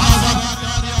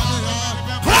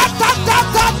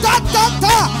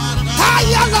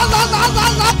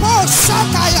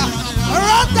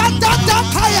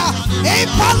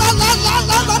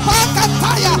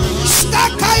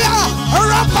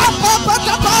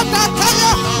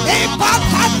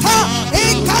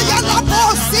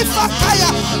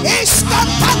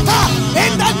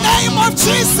 In the name of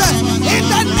Jesus, in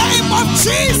the name of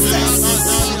Jesus.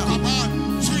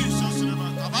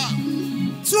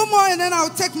 2 more and then I'll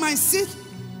take my seat.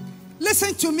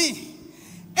 Listen to me.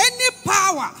 Any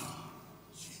power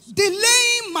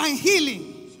delaying my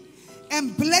healing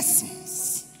and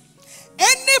blessings,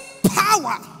 any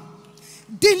power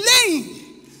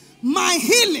delaying my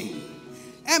healing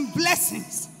and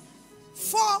blessings,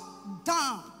 fall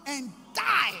down and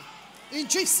die in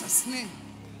Jesus' name.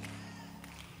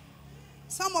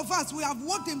 Some of us, we have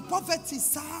walked in poverty,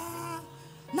 sir.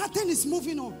 Nothing is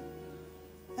moving on.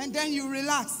 And then you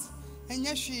relax. And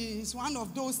yes, she is one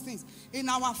of those things. In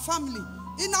our family,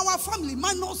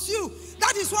 minus you.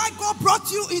 That is why God brought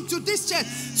you into this church.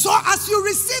 So as you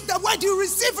receive the word, you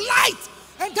receive light.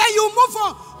 And then you move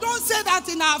on. Don't say that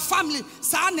in our family.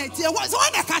 So when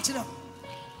I catch them.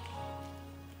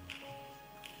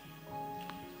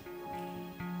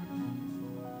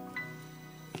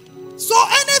 So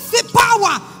anything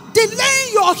power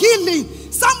delaying your healing.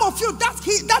 Some of you,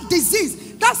 that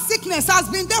disease, that sickness has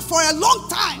been there for a long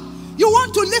time. You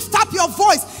want to lift up your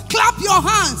voice, clap your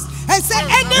hands, and say,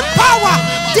 any power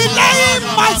delaying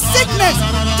my sickness,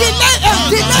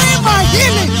 delaying my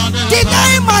healing,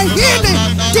 delaying my healing,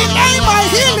 delaying my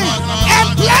healing,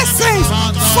 and blessings,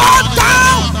 fall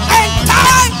down and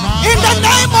die in the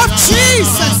name of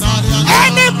Jesus.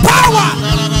 Any power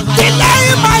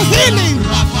delaying my healing,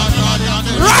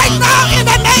 right now in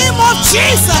the name of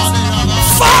Jesus,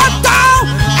 fall down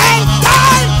and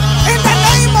die in the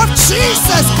name of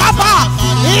Jesus. Kaba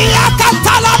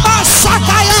Yakatalaba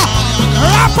Shakaya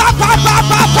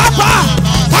Rapapapapapapa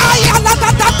Kaya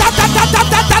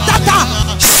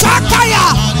Shakaya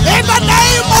in the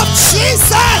name of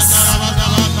Jesus.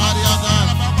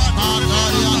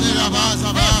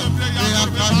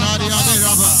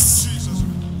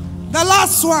 The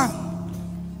last one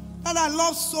that I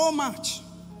love so much.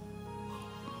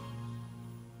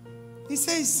 He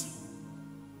says,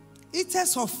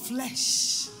 eaters of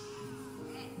flesh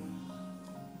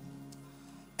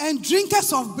and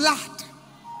drinkers of blood.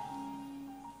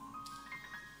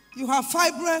 You have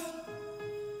fibroid,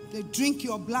 they drink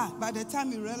your blood. By the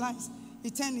time you realize,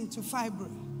 it turned into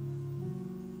fibroid.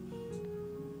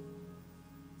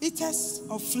 Eaters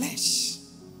of flesh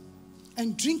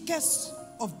and drinkers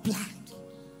of blood.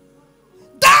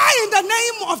 Die in the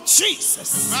name of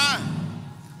Jesus. Amen.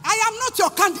 I am not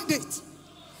your candidate.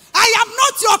 I am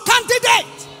not your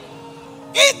candidate.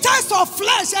 Eaters of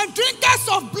flesh and drinkers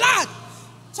of blood.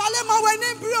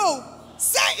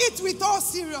 Say it with all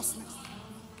seriousness.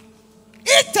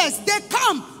 Eaters, they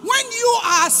come when you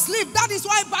are asleep. That is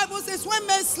why the Bible says when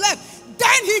men slept,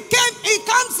 then he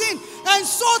comes in and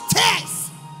so tears.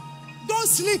 Don't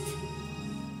sleep.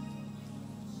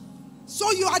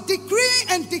 So you are decreeing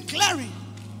and declaring.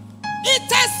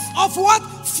 Eaters of what?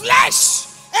 Flesh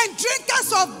and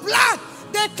drinkers of blood.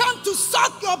 They come to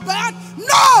suck your blood.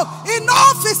 No,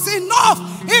 enough is enough.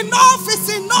 Enough is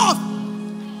enough.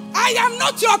 I am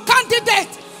not your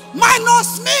candidate.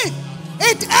 Minus me.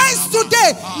 It ends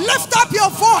today. Lift up your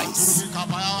voice.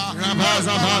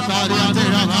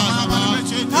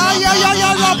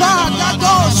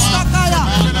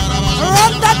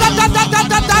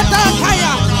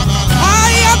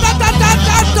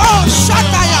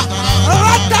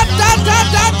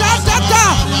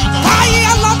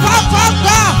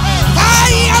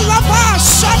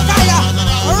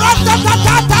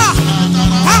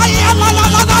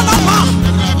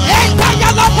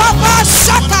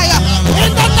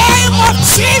 In the name of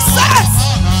Jesus.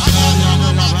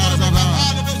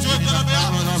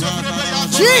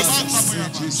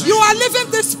 Jesus, you are leaving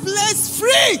this place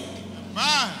free.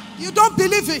 You don't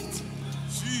believe it.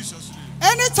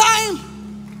 Anytime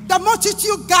the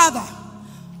multitude gather,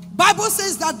 Bible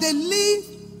says that they leave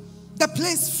the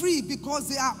place free because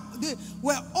they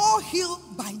were all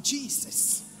healed by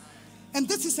Jesus. And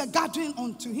this is a gathering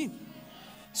unto him.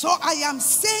 So I am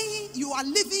saying you are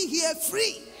living here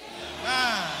free.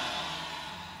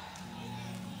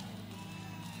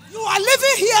 You are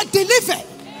living here delivered.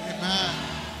 Amen.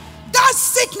 That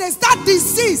sickness, that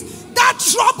disease, that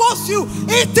troubles you,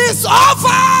 it is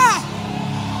over.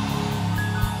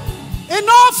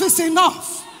 Enough is enough.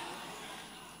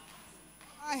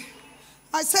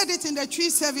 I said it in the tree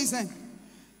service, and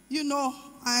you know,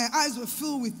 my eyes were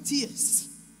filled with tears.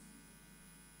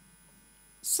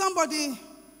 Somebody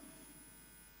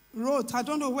wrote, I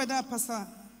don't know whether Pastor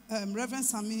Reverend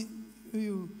Sami,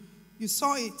 you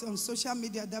saw it on social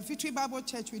media, the Victory Bible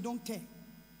Church, we don't care.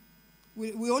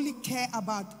 We only care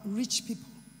about rich people.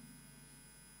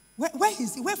 Where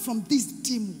is it? Where from this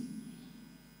demon?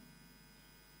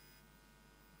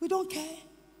 We don't care.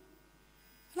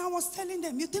 And I was telling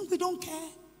them, you think we don't care?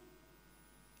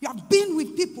 You have been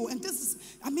with people, and this is,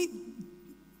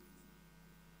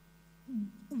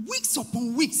 weeks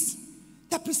upon weeks,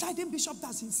 the presiding bishop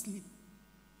doesn't sleep.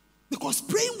 Because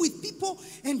praying with people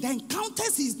and the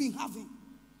encounters he's been having,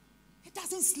 he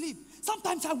doesn't sleep.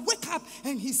 Sometimes I wake up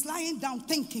and he's lying down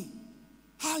thinking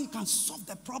how he can solve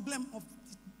the problem of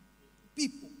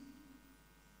people.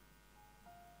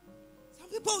 Some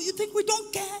people, you think we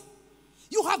don't care?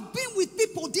 You have been with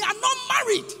people, they are not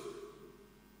married.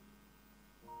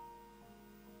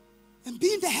 And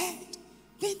being the head,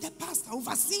 being the pastor,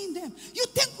 overseeing them, you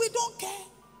think we don't care?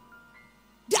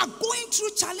 They are going through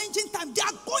challenging times. They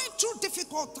are going through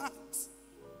difficult times.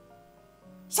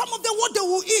 Some of them, what they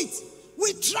will eat,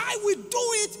 we try, we do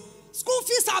it. School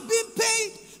fees are being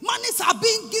paid. Monies are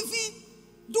being given.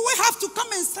 Do we have to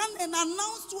come and stand and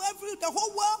announce to the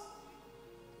whole world?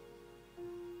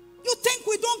 You think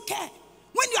we don't care?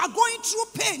 When you are going through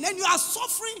pain and you are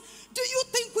suffering, do you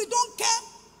think we don't care?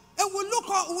 And we look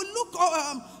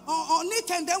on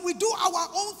it, and then we do our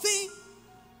own thing.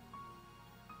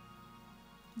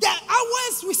 The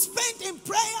hours we spend in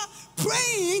prayer,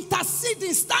 praying,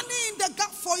 interceding, standing in the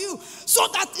gap for you, so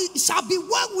that it shall be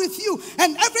well with you.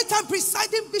 And every time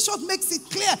presiding bishop makes it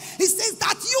clear, he says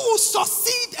that you will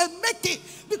succeed and make it,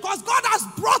 because God has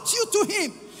brought you to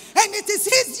him. And it is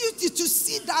his duty to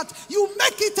see that you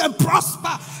make it and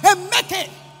prosper and make it.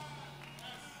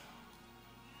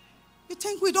 You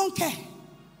think we don't care?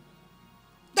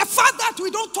 The fact that we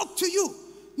don't talk to you,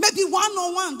 maybe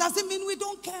one-on-one, doesn't mean we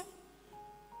don't care.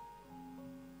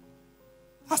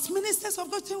 As ministers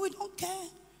of God, we don't care.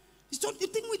 You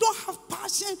think we don't have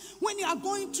passion when you are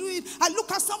going through it? I look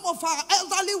at some of our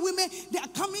elderly women, they are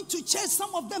coming to church.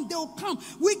 Some of them, they will come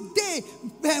weekday,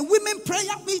 women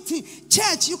prayer meeting,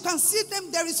 church. You can see them,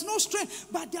 there is no strength.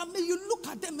 But you look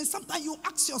at them and sometimes you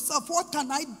ask yourself, what can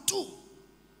I do?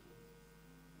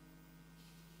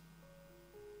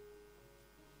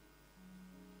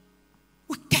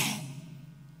 We care.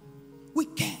 We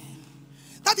care.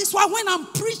 That is why when I'm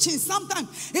preaching,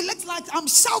 sometimes it looks like I'm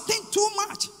shouting too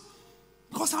much.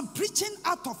 Because I'm preaching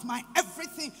out of my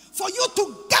everything for you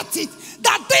to get it.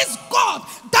 That this God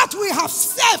that we have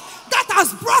served, that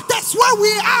has brought us where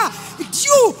we are,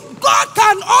 God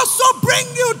can also bring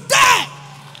you there.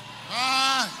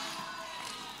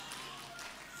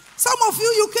 Some of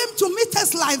you came to meet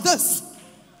us like this.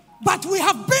 But we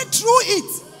have been through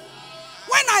it.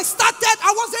 When I started,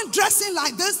 I wasn't dressing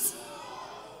like this.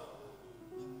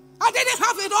 I didn't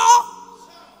have it all.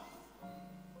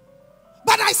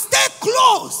 But I stayed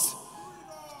close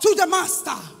to the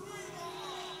master.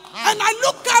 And I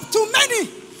looked up to many.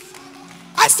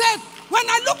 I said, when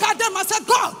I look at them, I said,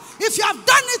 God, if you have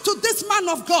done it to this man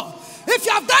of God, if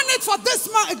you have done it for this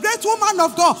man, a great woman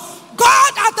of God,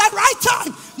 God, at the right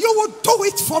time, you will do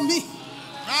it for me.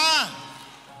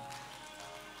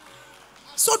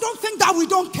 So don't think that we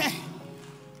don't care.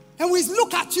 And we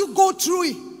look at you go through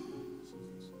it.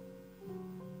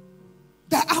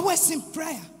 The hours in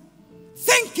prayer,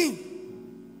 thinking,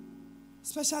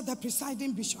 especially the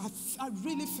presiding bishop, I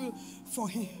really feel for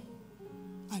him.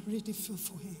 I really feel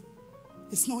for him.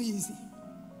 It's not easy.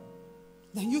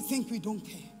 Then you think we don't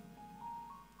care.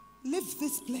 Leave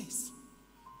this place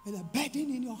with a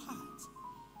burden in your heart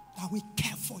that we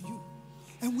care for you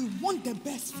and we want the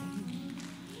best for you.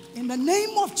 In the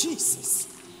name of Jesus,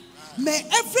 may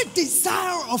every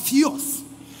desire of yours,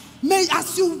 may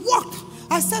as you walk,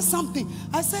 I said something.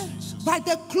 I said, by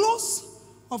the close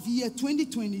of year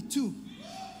 2022,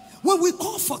 when we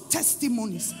call for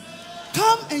testimonies,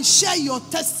 come and share your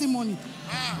testimony.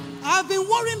 I've been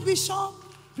worrying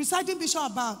presiding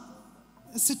bishop about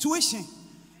a situation.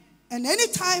 And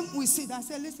anytime we sit, I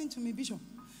say, listen to me, Bishop.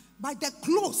 By the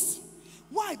close.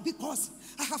 Why? Because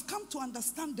I have come to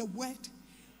understand the word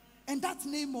and that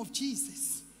name of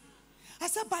Jesus. I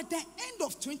said, by the end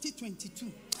of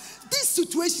 2022, this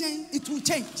situation, it will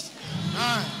change.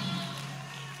 Amen.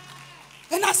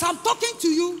 And as I'm talking to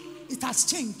you, it has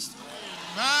changed.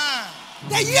 Amen.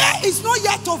 The year is not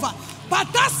yet over,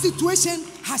 but that situation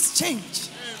has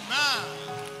changed. Amen.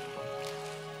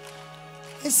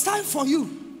 It's time for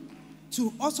you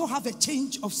to also have a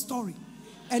change of story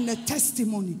and a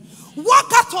testimony.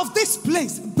 Walk out of this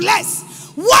place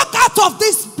blessed. Walk out of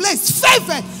this place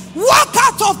favored. Walk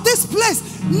out of this place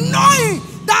knowing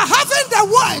that having the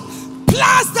word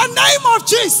plus the name of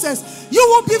Jesus, you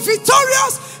will be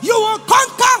victorious. You will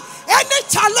conquer any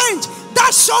challenge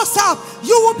that shows up.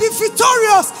 You will be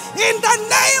victorious in the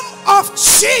name of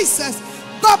Jesus.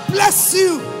 God bless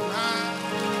you.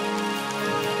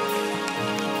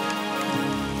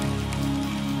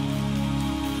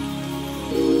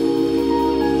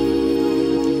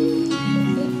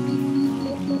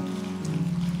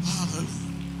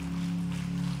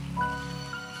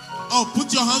 Oh,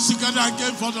 put your hands together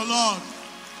again for the Lord.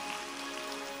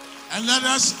 And let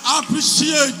us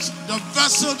appreciate the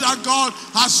vessel that God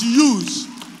has used.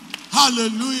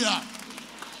 Hallelujah.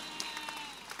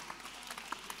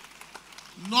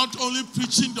 Not only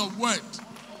preaching the word,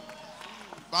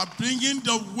 but bringing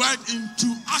the word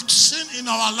into action in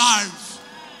our lives.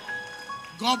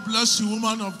 God bless you,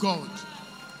 woman of God.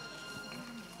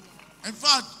 In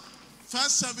fact,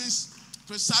 first service,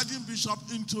 presiding bishop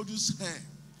introduced her.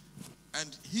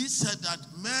 And he said that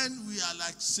men, we are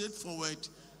like straightforward,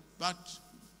 but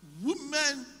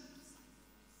women,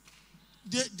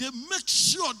 they make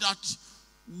sure that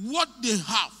what they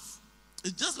have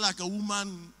is just like a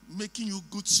woman making you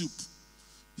good soup.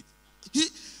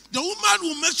 The woman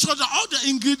will make sure that all the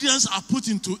ingredients are put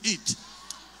into it.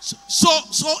 So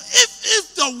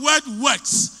if the word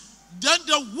works, then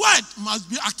the word must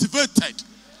be activated.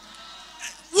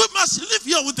 We must live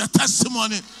here with a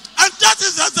testimony. And that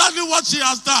is exactly what she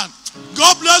has done.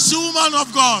 God bless you, woman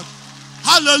of God.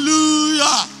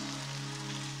 Hallelujah.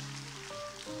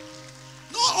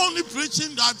 Not only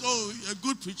preaching that, oh, a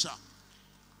good preacher.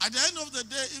 At the end of the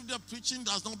day, if the preaching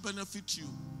does not benefit you,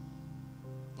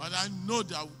 but I know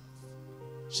that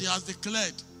she has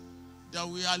declared that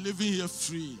we are living here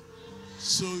free.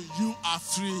 So you are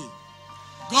free.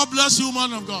 God bless you,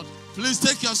 woman of God. Please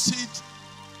take your seat.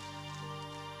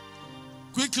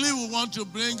 Quickly, we want to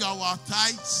bring our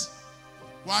tithes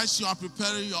whilst you are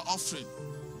preparing your offering.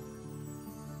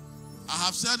 I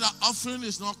have said that offering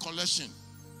is not collection.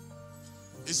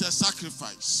 It's a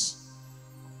sacrifice.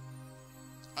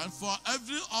 And for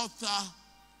every altar,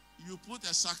 you put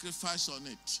a sacrifice on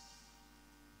it.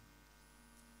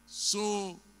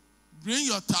 So, bring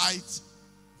your tithe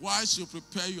whilst you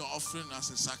prepare your offering as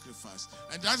a sacrifice.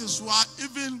 And that is why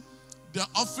even the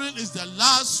offering is the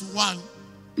last one.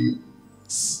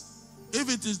 If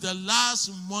it is the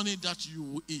last money that you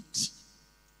will eat.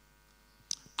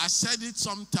 I said it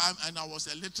sometime and I was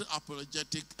a little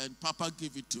apologetic and Papa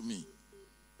gave it to me.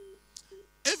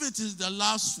 If it is the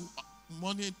last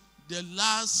money, the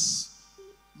last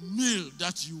meal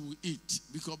that you will eat,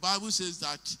 because the Bible says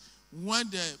that when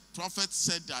the prophet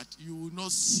said that you will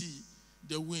not see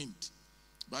the wind,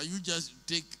 but you just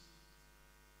dig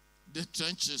the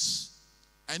trenches.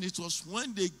 And it was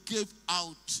when they gave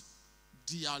out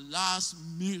their last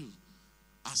meal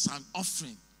as an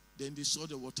offering, then they saw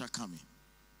the water coming.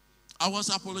 I was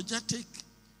apologetic,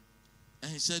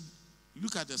 and he said,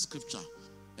 look at the scripture,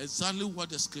 exactly what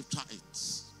the scripture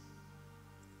is.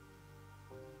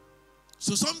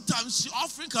 So sometimes the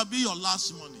offering can be your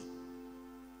last money.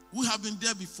 We have been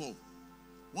there before,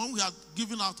 when we had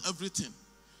given out everything,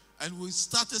 and we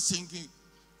started singing,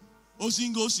 oh,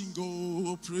 singo,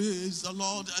 singo, praise the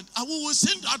Lord, and we will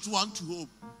sing that one to hope.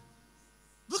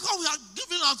 Because we are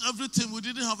giving out everything, we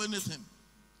didn't have anything.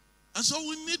 And so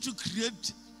we need to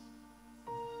create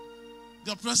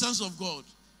the presence of God.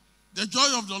 The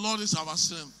joy of the Lord is our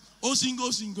strength. Oh,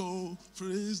 singo, singo,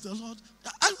 praise the Lord.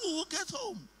 And we will get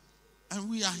home. And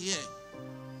we are here.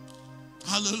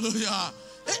 Hallelujah.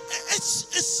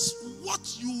 It's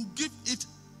what you give it,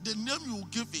 the name you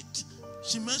give it.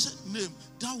 She mentioned name,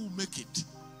 that will make it.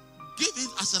 Give it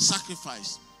as a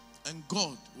sacrifice. And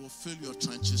God will fill your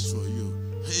trenches for you.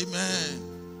 Amen.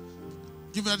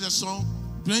 Give her the song.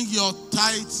 Bring your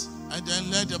tithes and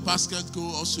then let the basket go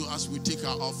also as we take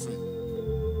our offering.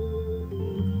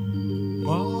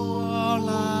 More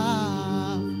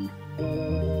love,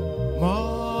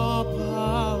 more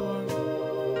power,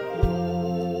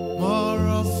 more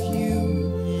of you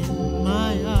in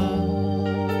my heart.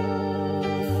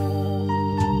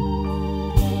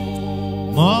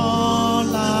 More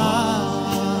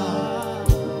love,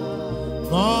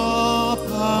 more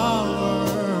power,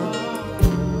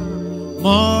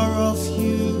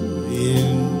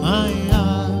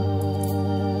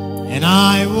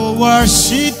 I will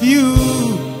worship you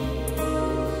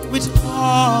with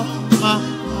all my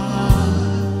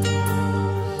heart.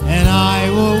 And I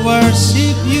will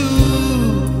worship you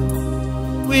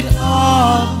with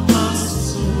all my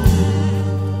soul.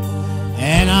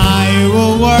 And I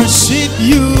will worship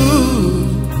you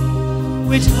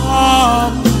with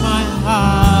all my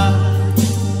heart.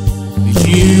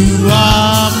 You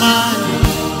are my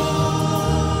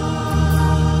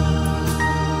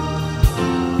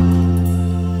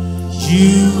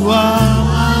You are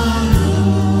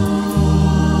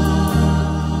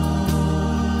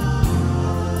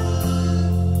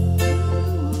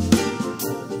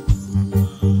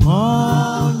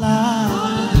more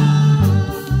life,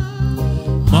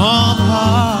 more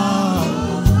power,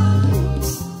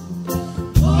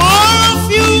 more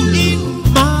of you in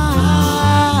my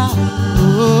heart.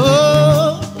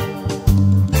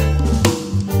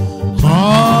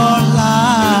 More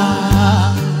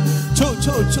life,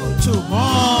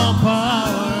 more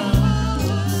power.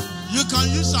 You can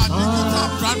use our digital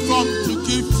platform to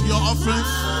give your offering.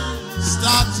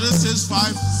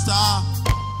 *365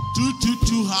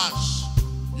 *222 hash.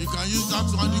 You can use that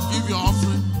one to give your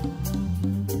offering.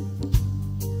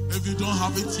 If you don't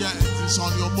have it here, it is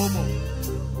on your Momo.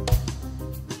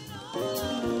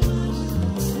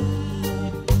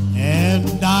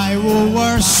 And I will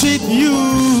worship you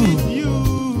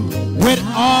with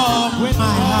all my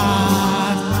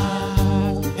heart.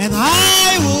 And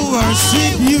I will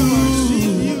worship you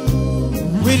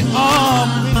with all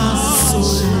my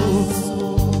soul.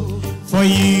 For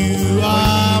you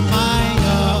are my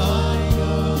God.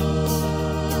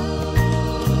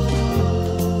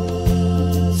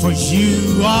 For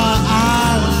you are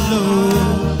our Lord.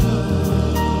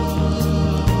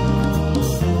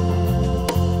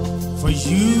 For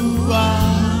you are.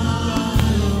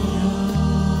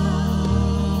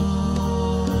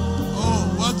 Oh,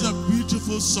 what a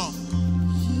beautiful song.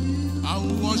 I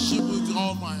will worship with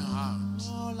all my heart.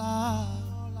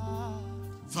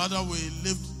 Father, we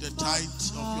lift the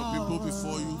tithe of your people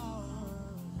before you.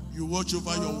 You watch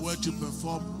over your word to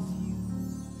perform.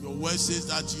 Your word says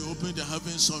that you open the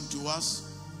heavens unto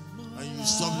us and you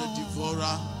stop the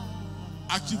devourer.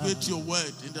 Activate your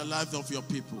word in the life of your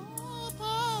people.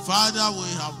 Father, we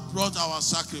have brought our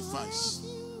sacrifice.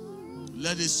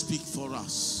 Let it speak for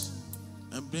us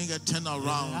and bring a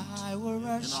turnaround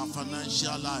in our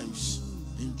financial lives.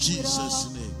 In Jesus'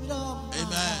 name.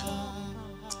 Amen.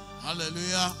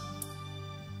 Hallelujah.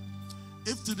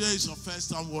 If today is your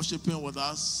first time worshiping with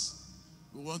us,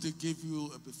 we want to give you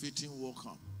a befitting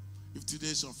welcome. If today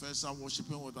is your first time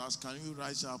worshiping with us, can you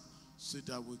rise up so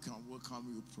that we can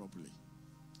welcome you properly?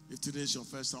 If today is your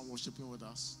first time worshiping with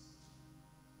us.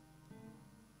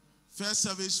 First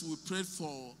service, we prayed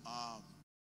for...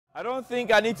 I don't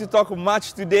think I need to talk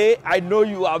much today. I know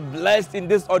you are blessed in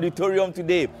this auditorium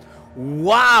today.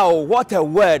 Wow, what a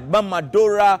word. Mama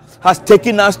Dora has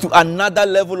taken us to another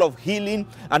level of healing,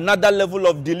 another level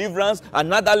of deliverance,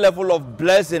 another level of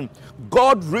blessing.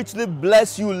 God richly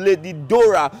bless you, Lady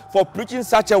Dora, for preaching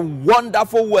such a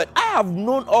wonderful word. I have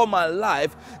known all my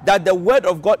life that the word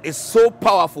of God is so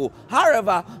powerful.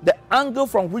 However, the angle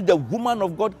from which the woman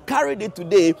of God carried it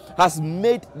today has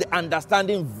made the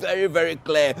understanding very, very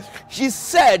clear. She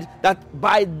said that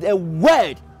by the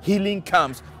word, healing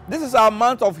comes. This is our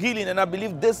month of healing, and I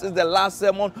believe this is the last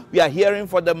sermon we are hearing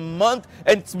for the month,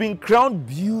 and it's been crowned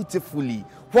beautifully.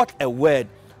 What a word.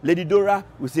 Lady Dora,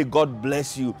 we say God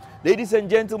bless you. Ladies and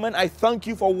gentlemen, I thank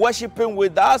you for worshiping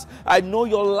with us. I know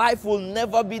your life will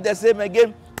never be the same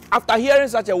again. After hearing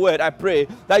such a word, I pray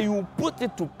that you will put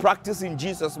it to practice in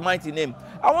Jesus' mighty name.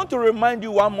 I want to remind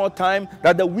you one more time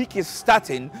that the week is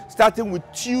starting with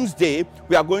Tuesday.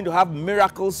 We are going to have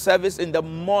miracle service in the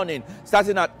morning,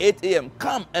 starting at 8 a.m.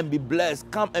 Come and be blessed.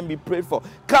 Come and be prayed for.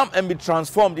 Come and be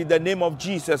transformed in the name of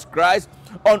Jesus Christ.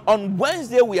 On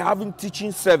Wednesday, we are having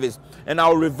teaching service, and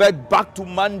I'll revert back to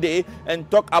Monday and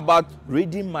talk about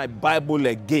reading my Bible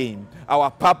again.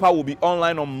 Our Papa will be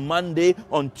online on Monday,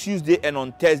 on Tuesday, and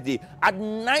on Thursday at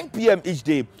 9 p.m. each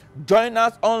day. Join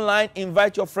us online.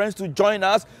 Invite your friends to join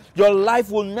us. Your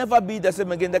life will never be the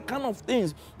same again. The kind of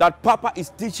things that Papa is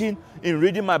teaching in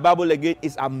reading my Bible again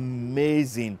is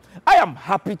amazing. I am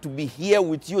happy to be here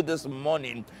with you this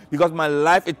morning because my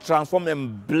life is transformed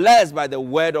and blessed by the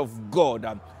word of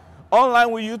God.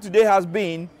 Online with you today has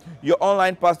been your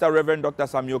online pastor, Reverend Dr.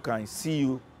 Samuel Kine. See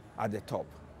you at the top.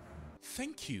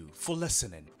 Thank you for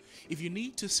listening. If you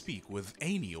need to speak with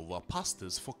any of our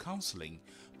pastors for counseling,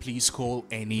 please call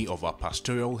any of our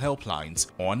pastoral helplines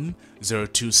on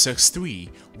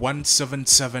 0263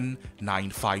 177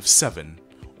 957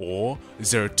 or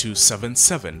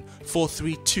 0277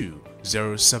 432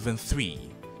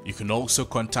 You can also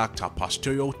contact our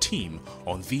pastoral team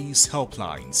on these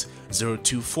helplines: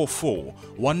 0244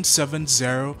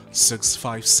 170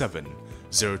 657,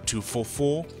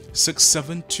 0244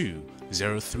 672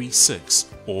 036,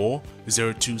 or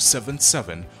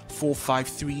 0277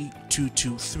 453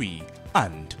 223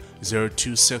 and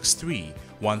 0263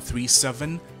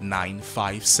 137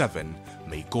 957.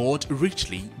 May God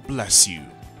richly bless you.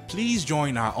 Please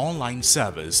join our online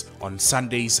service on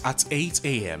Sundays at 8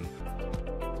 a.m.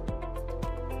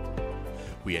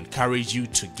 We encourage you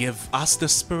to give as the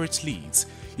Spirit leads.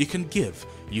 You can give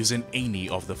using any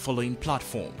of the following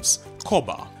platforms: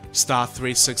 Koba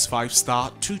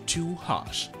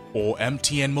 *365*22#, or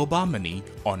MTN Mobile Money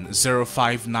on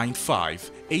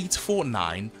 0595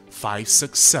 849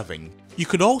 567. You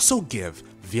could also give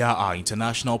via our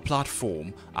international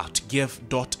platform at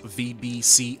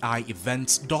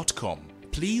give.vbcievents.com.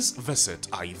 Please visit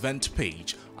our event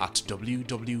page at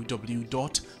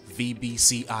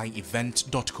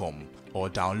www.vbcievent.com or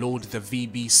download the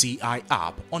VBCI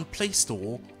app on Play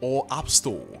Store or App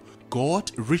Store.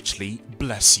 God richly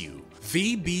bless you.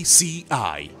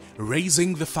 VBCI,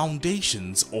 raising the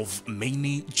foundations of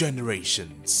many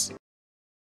generations.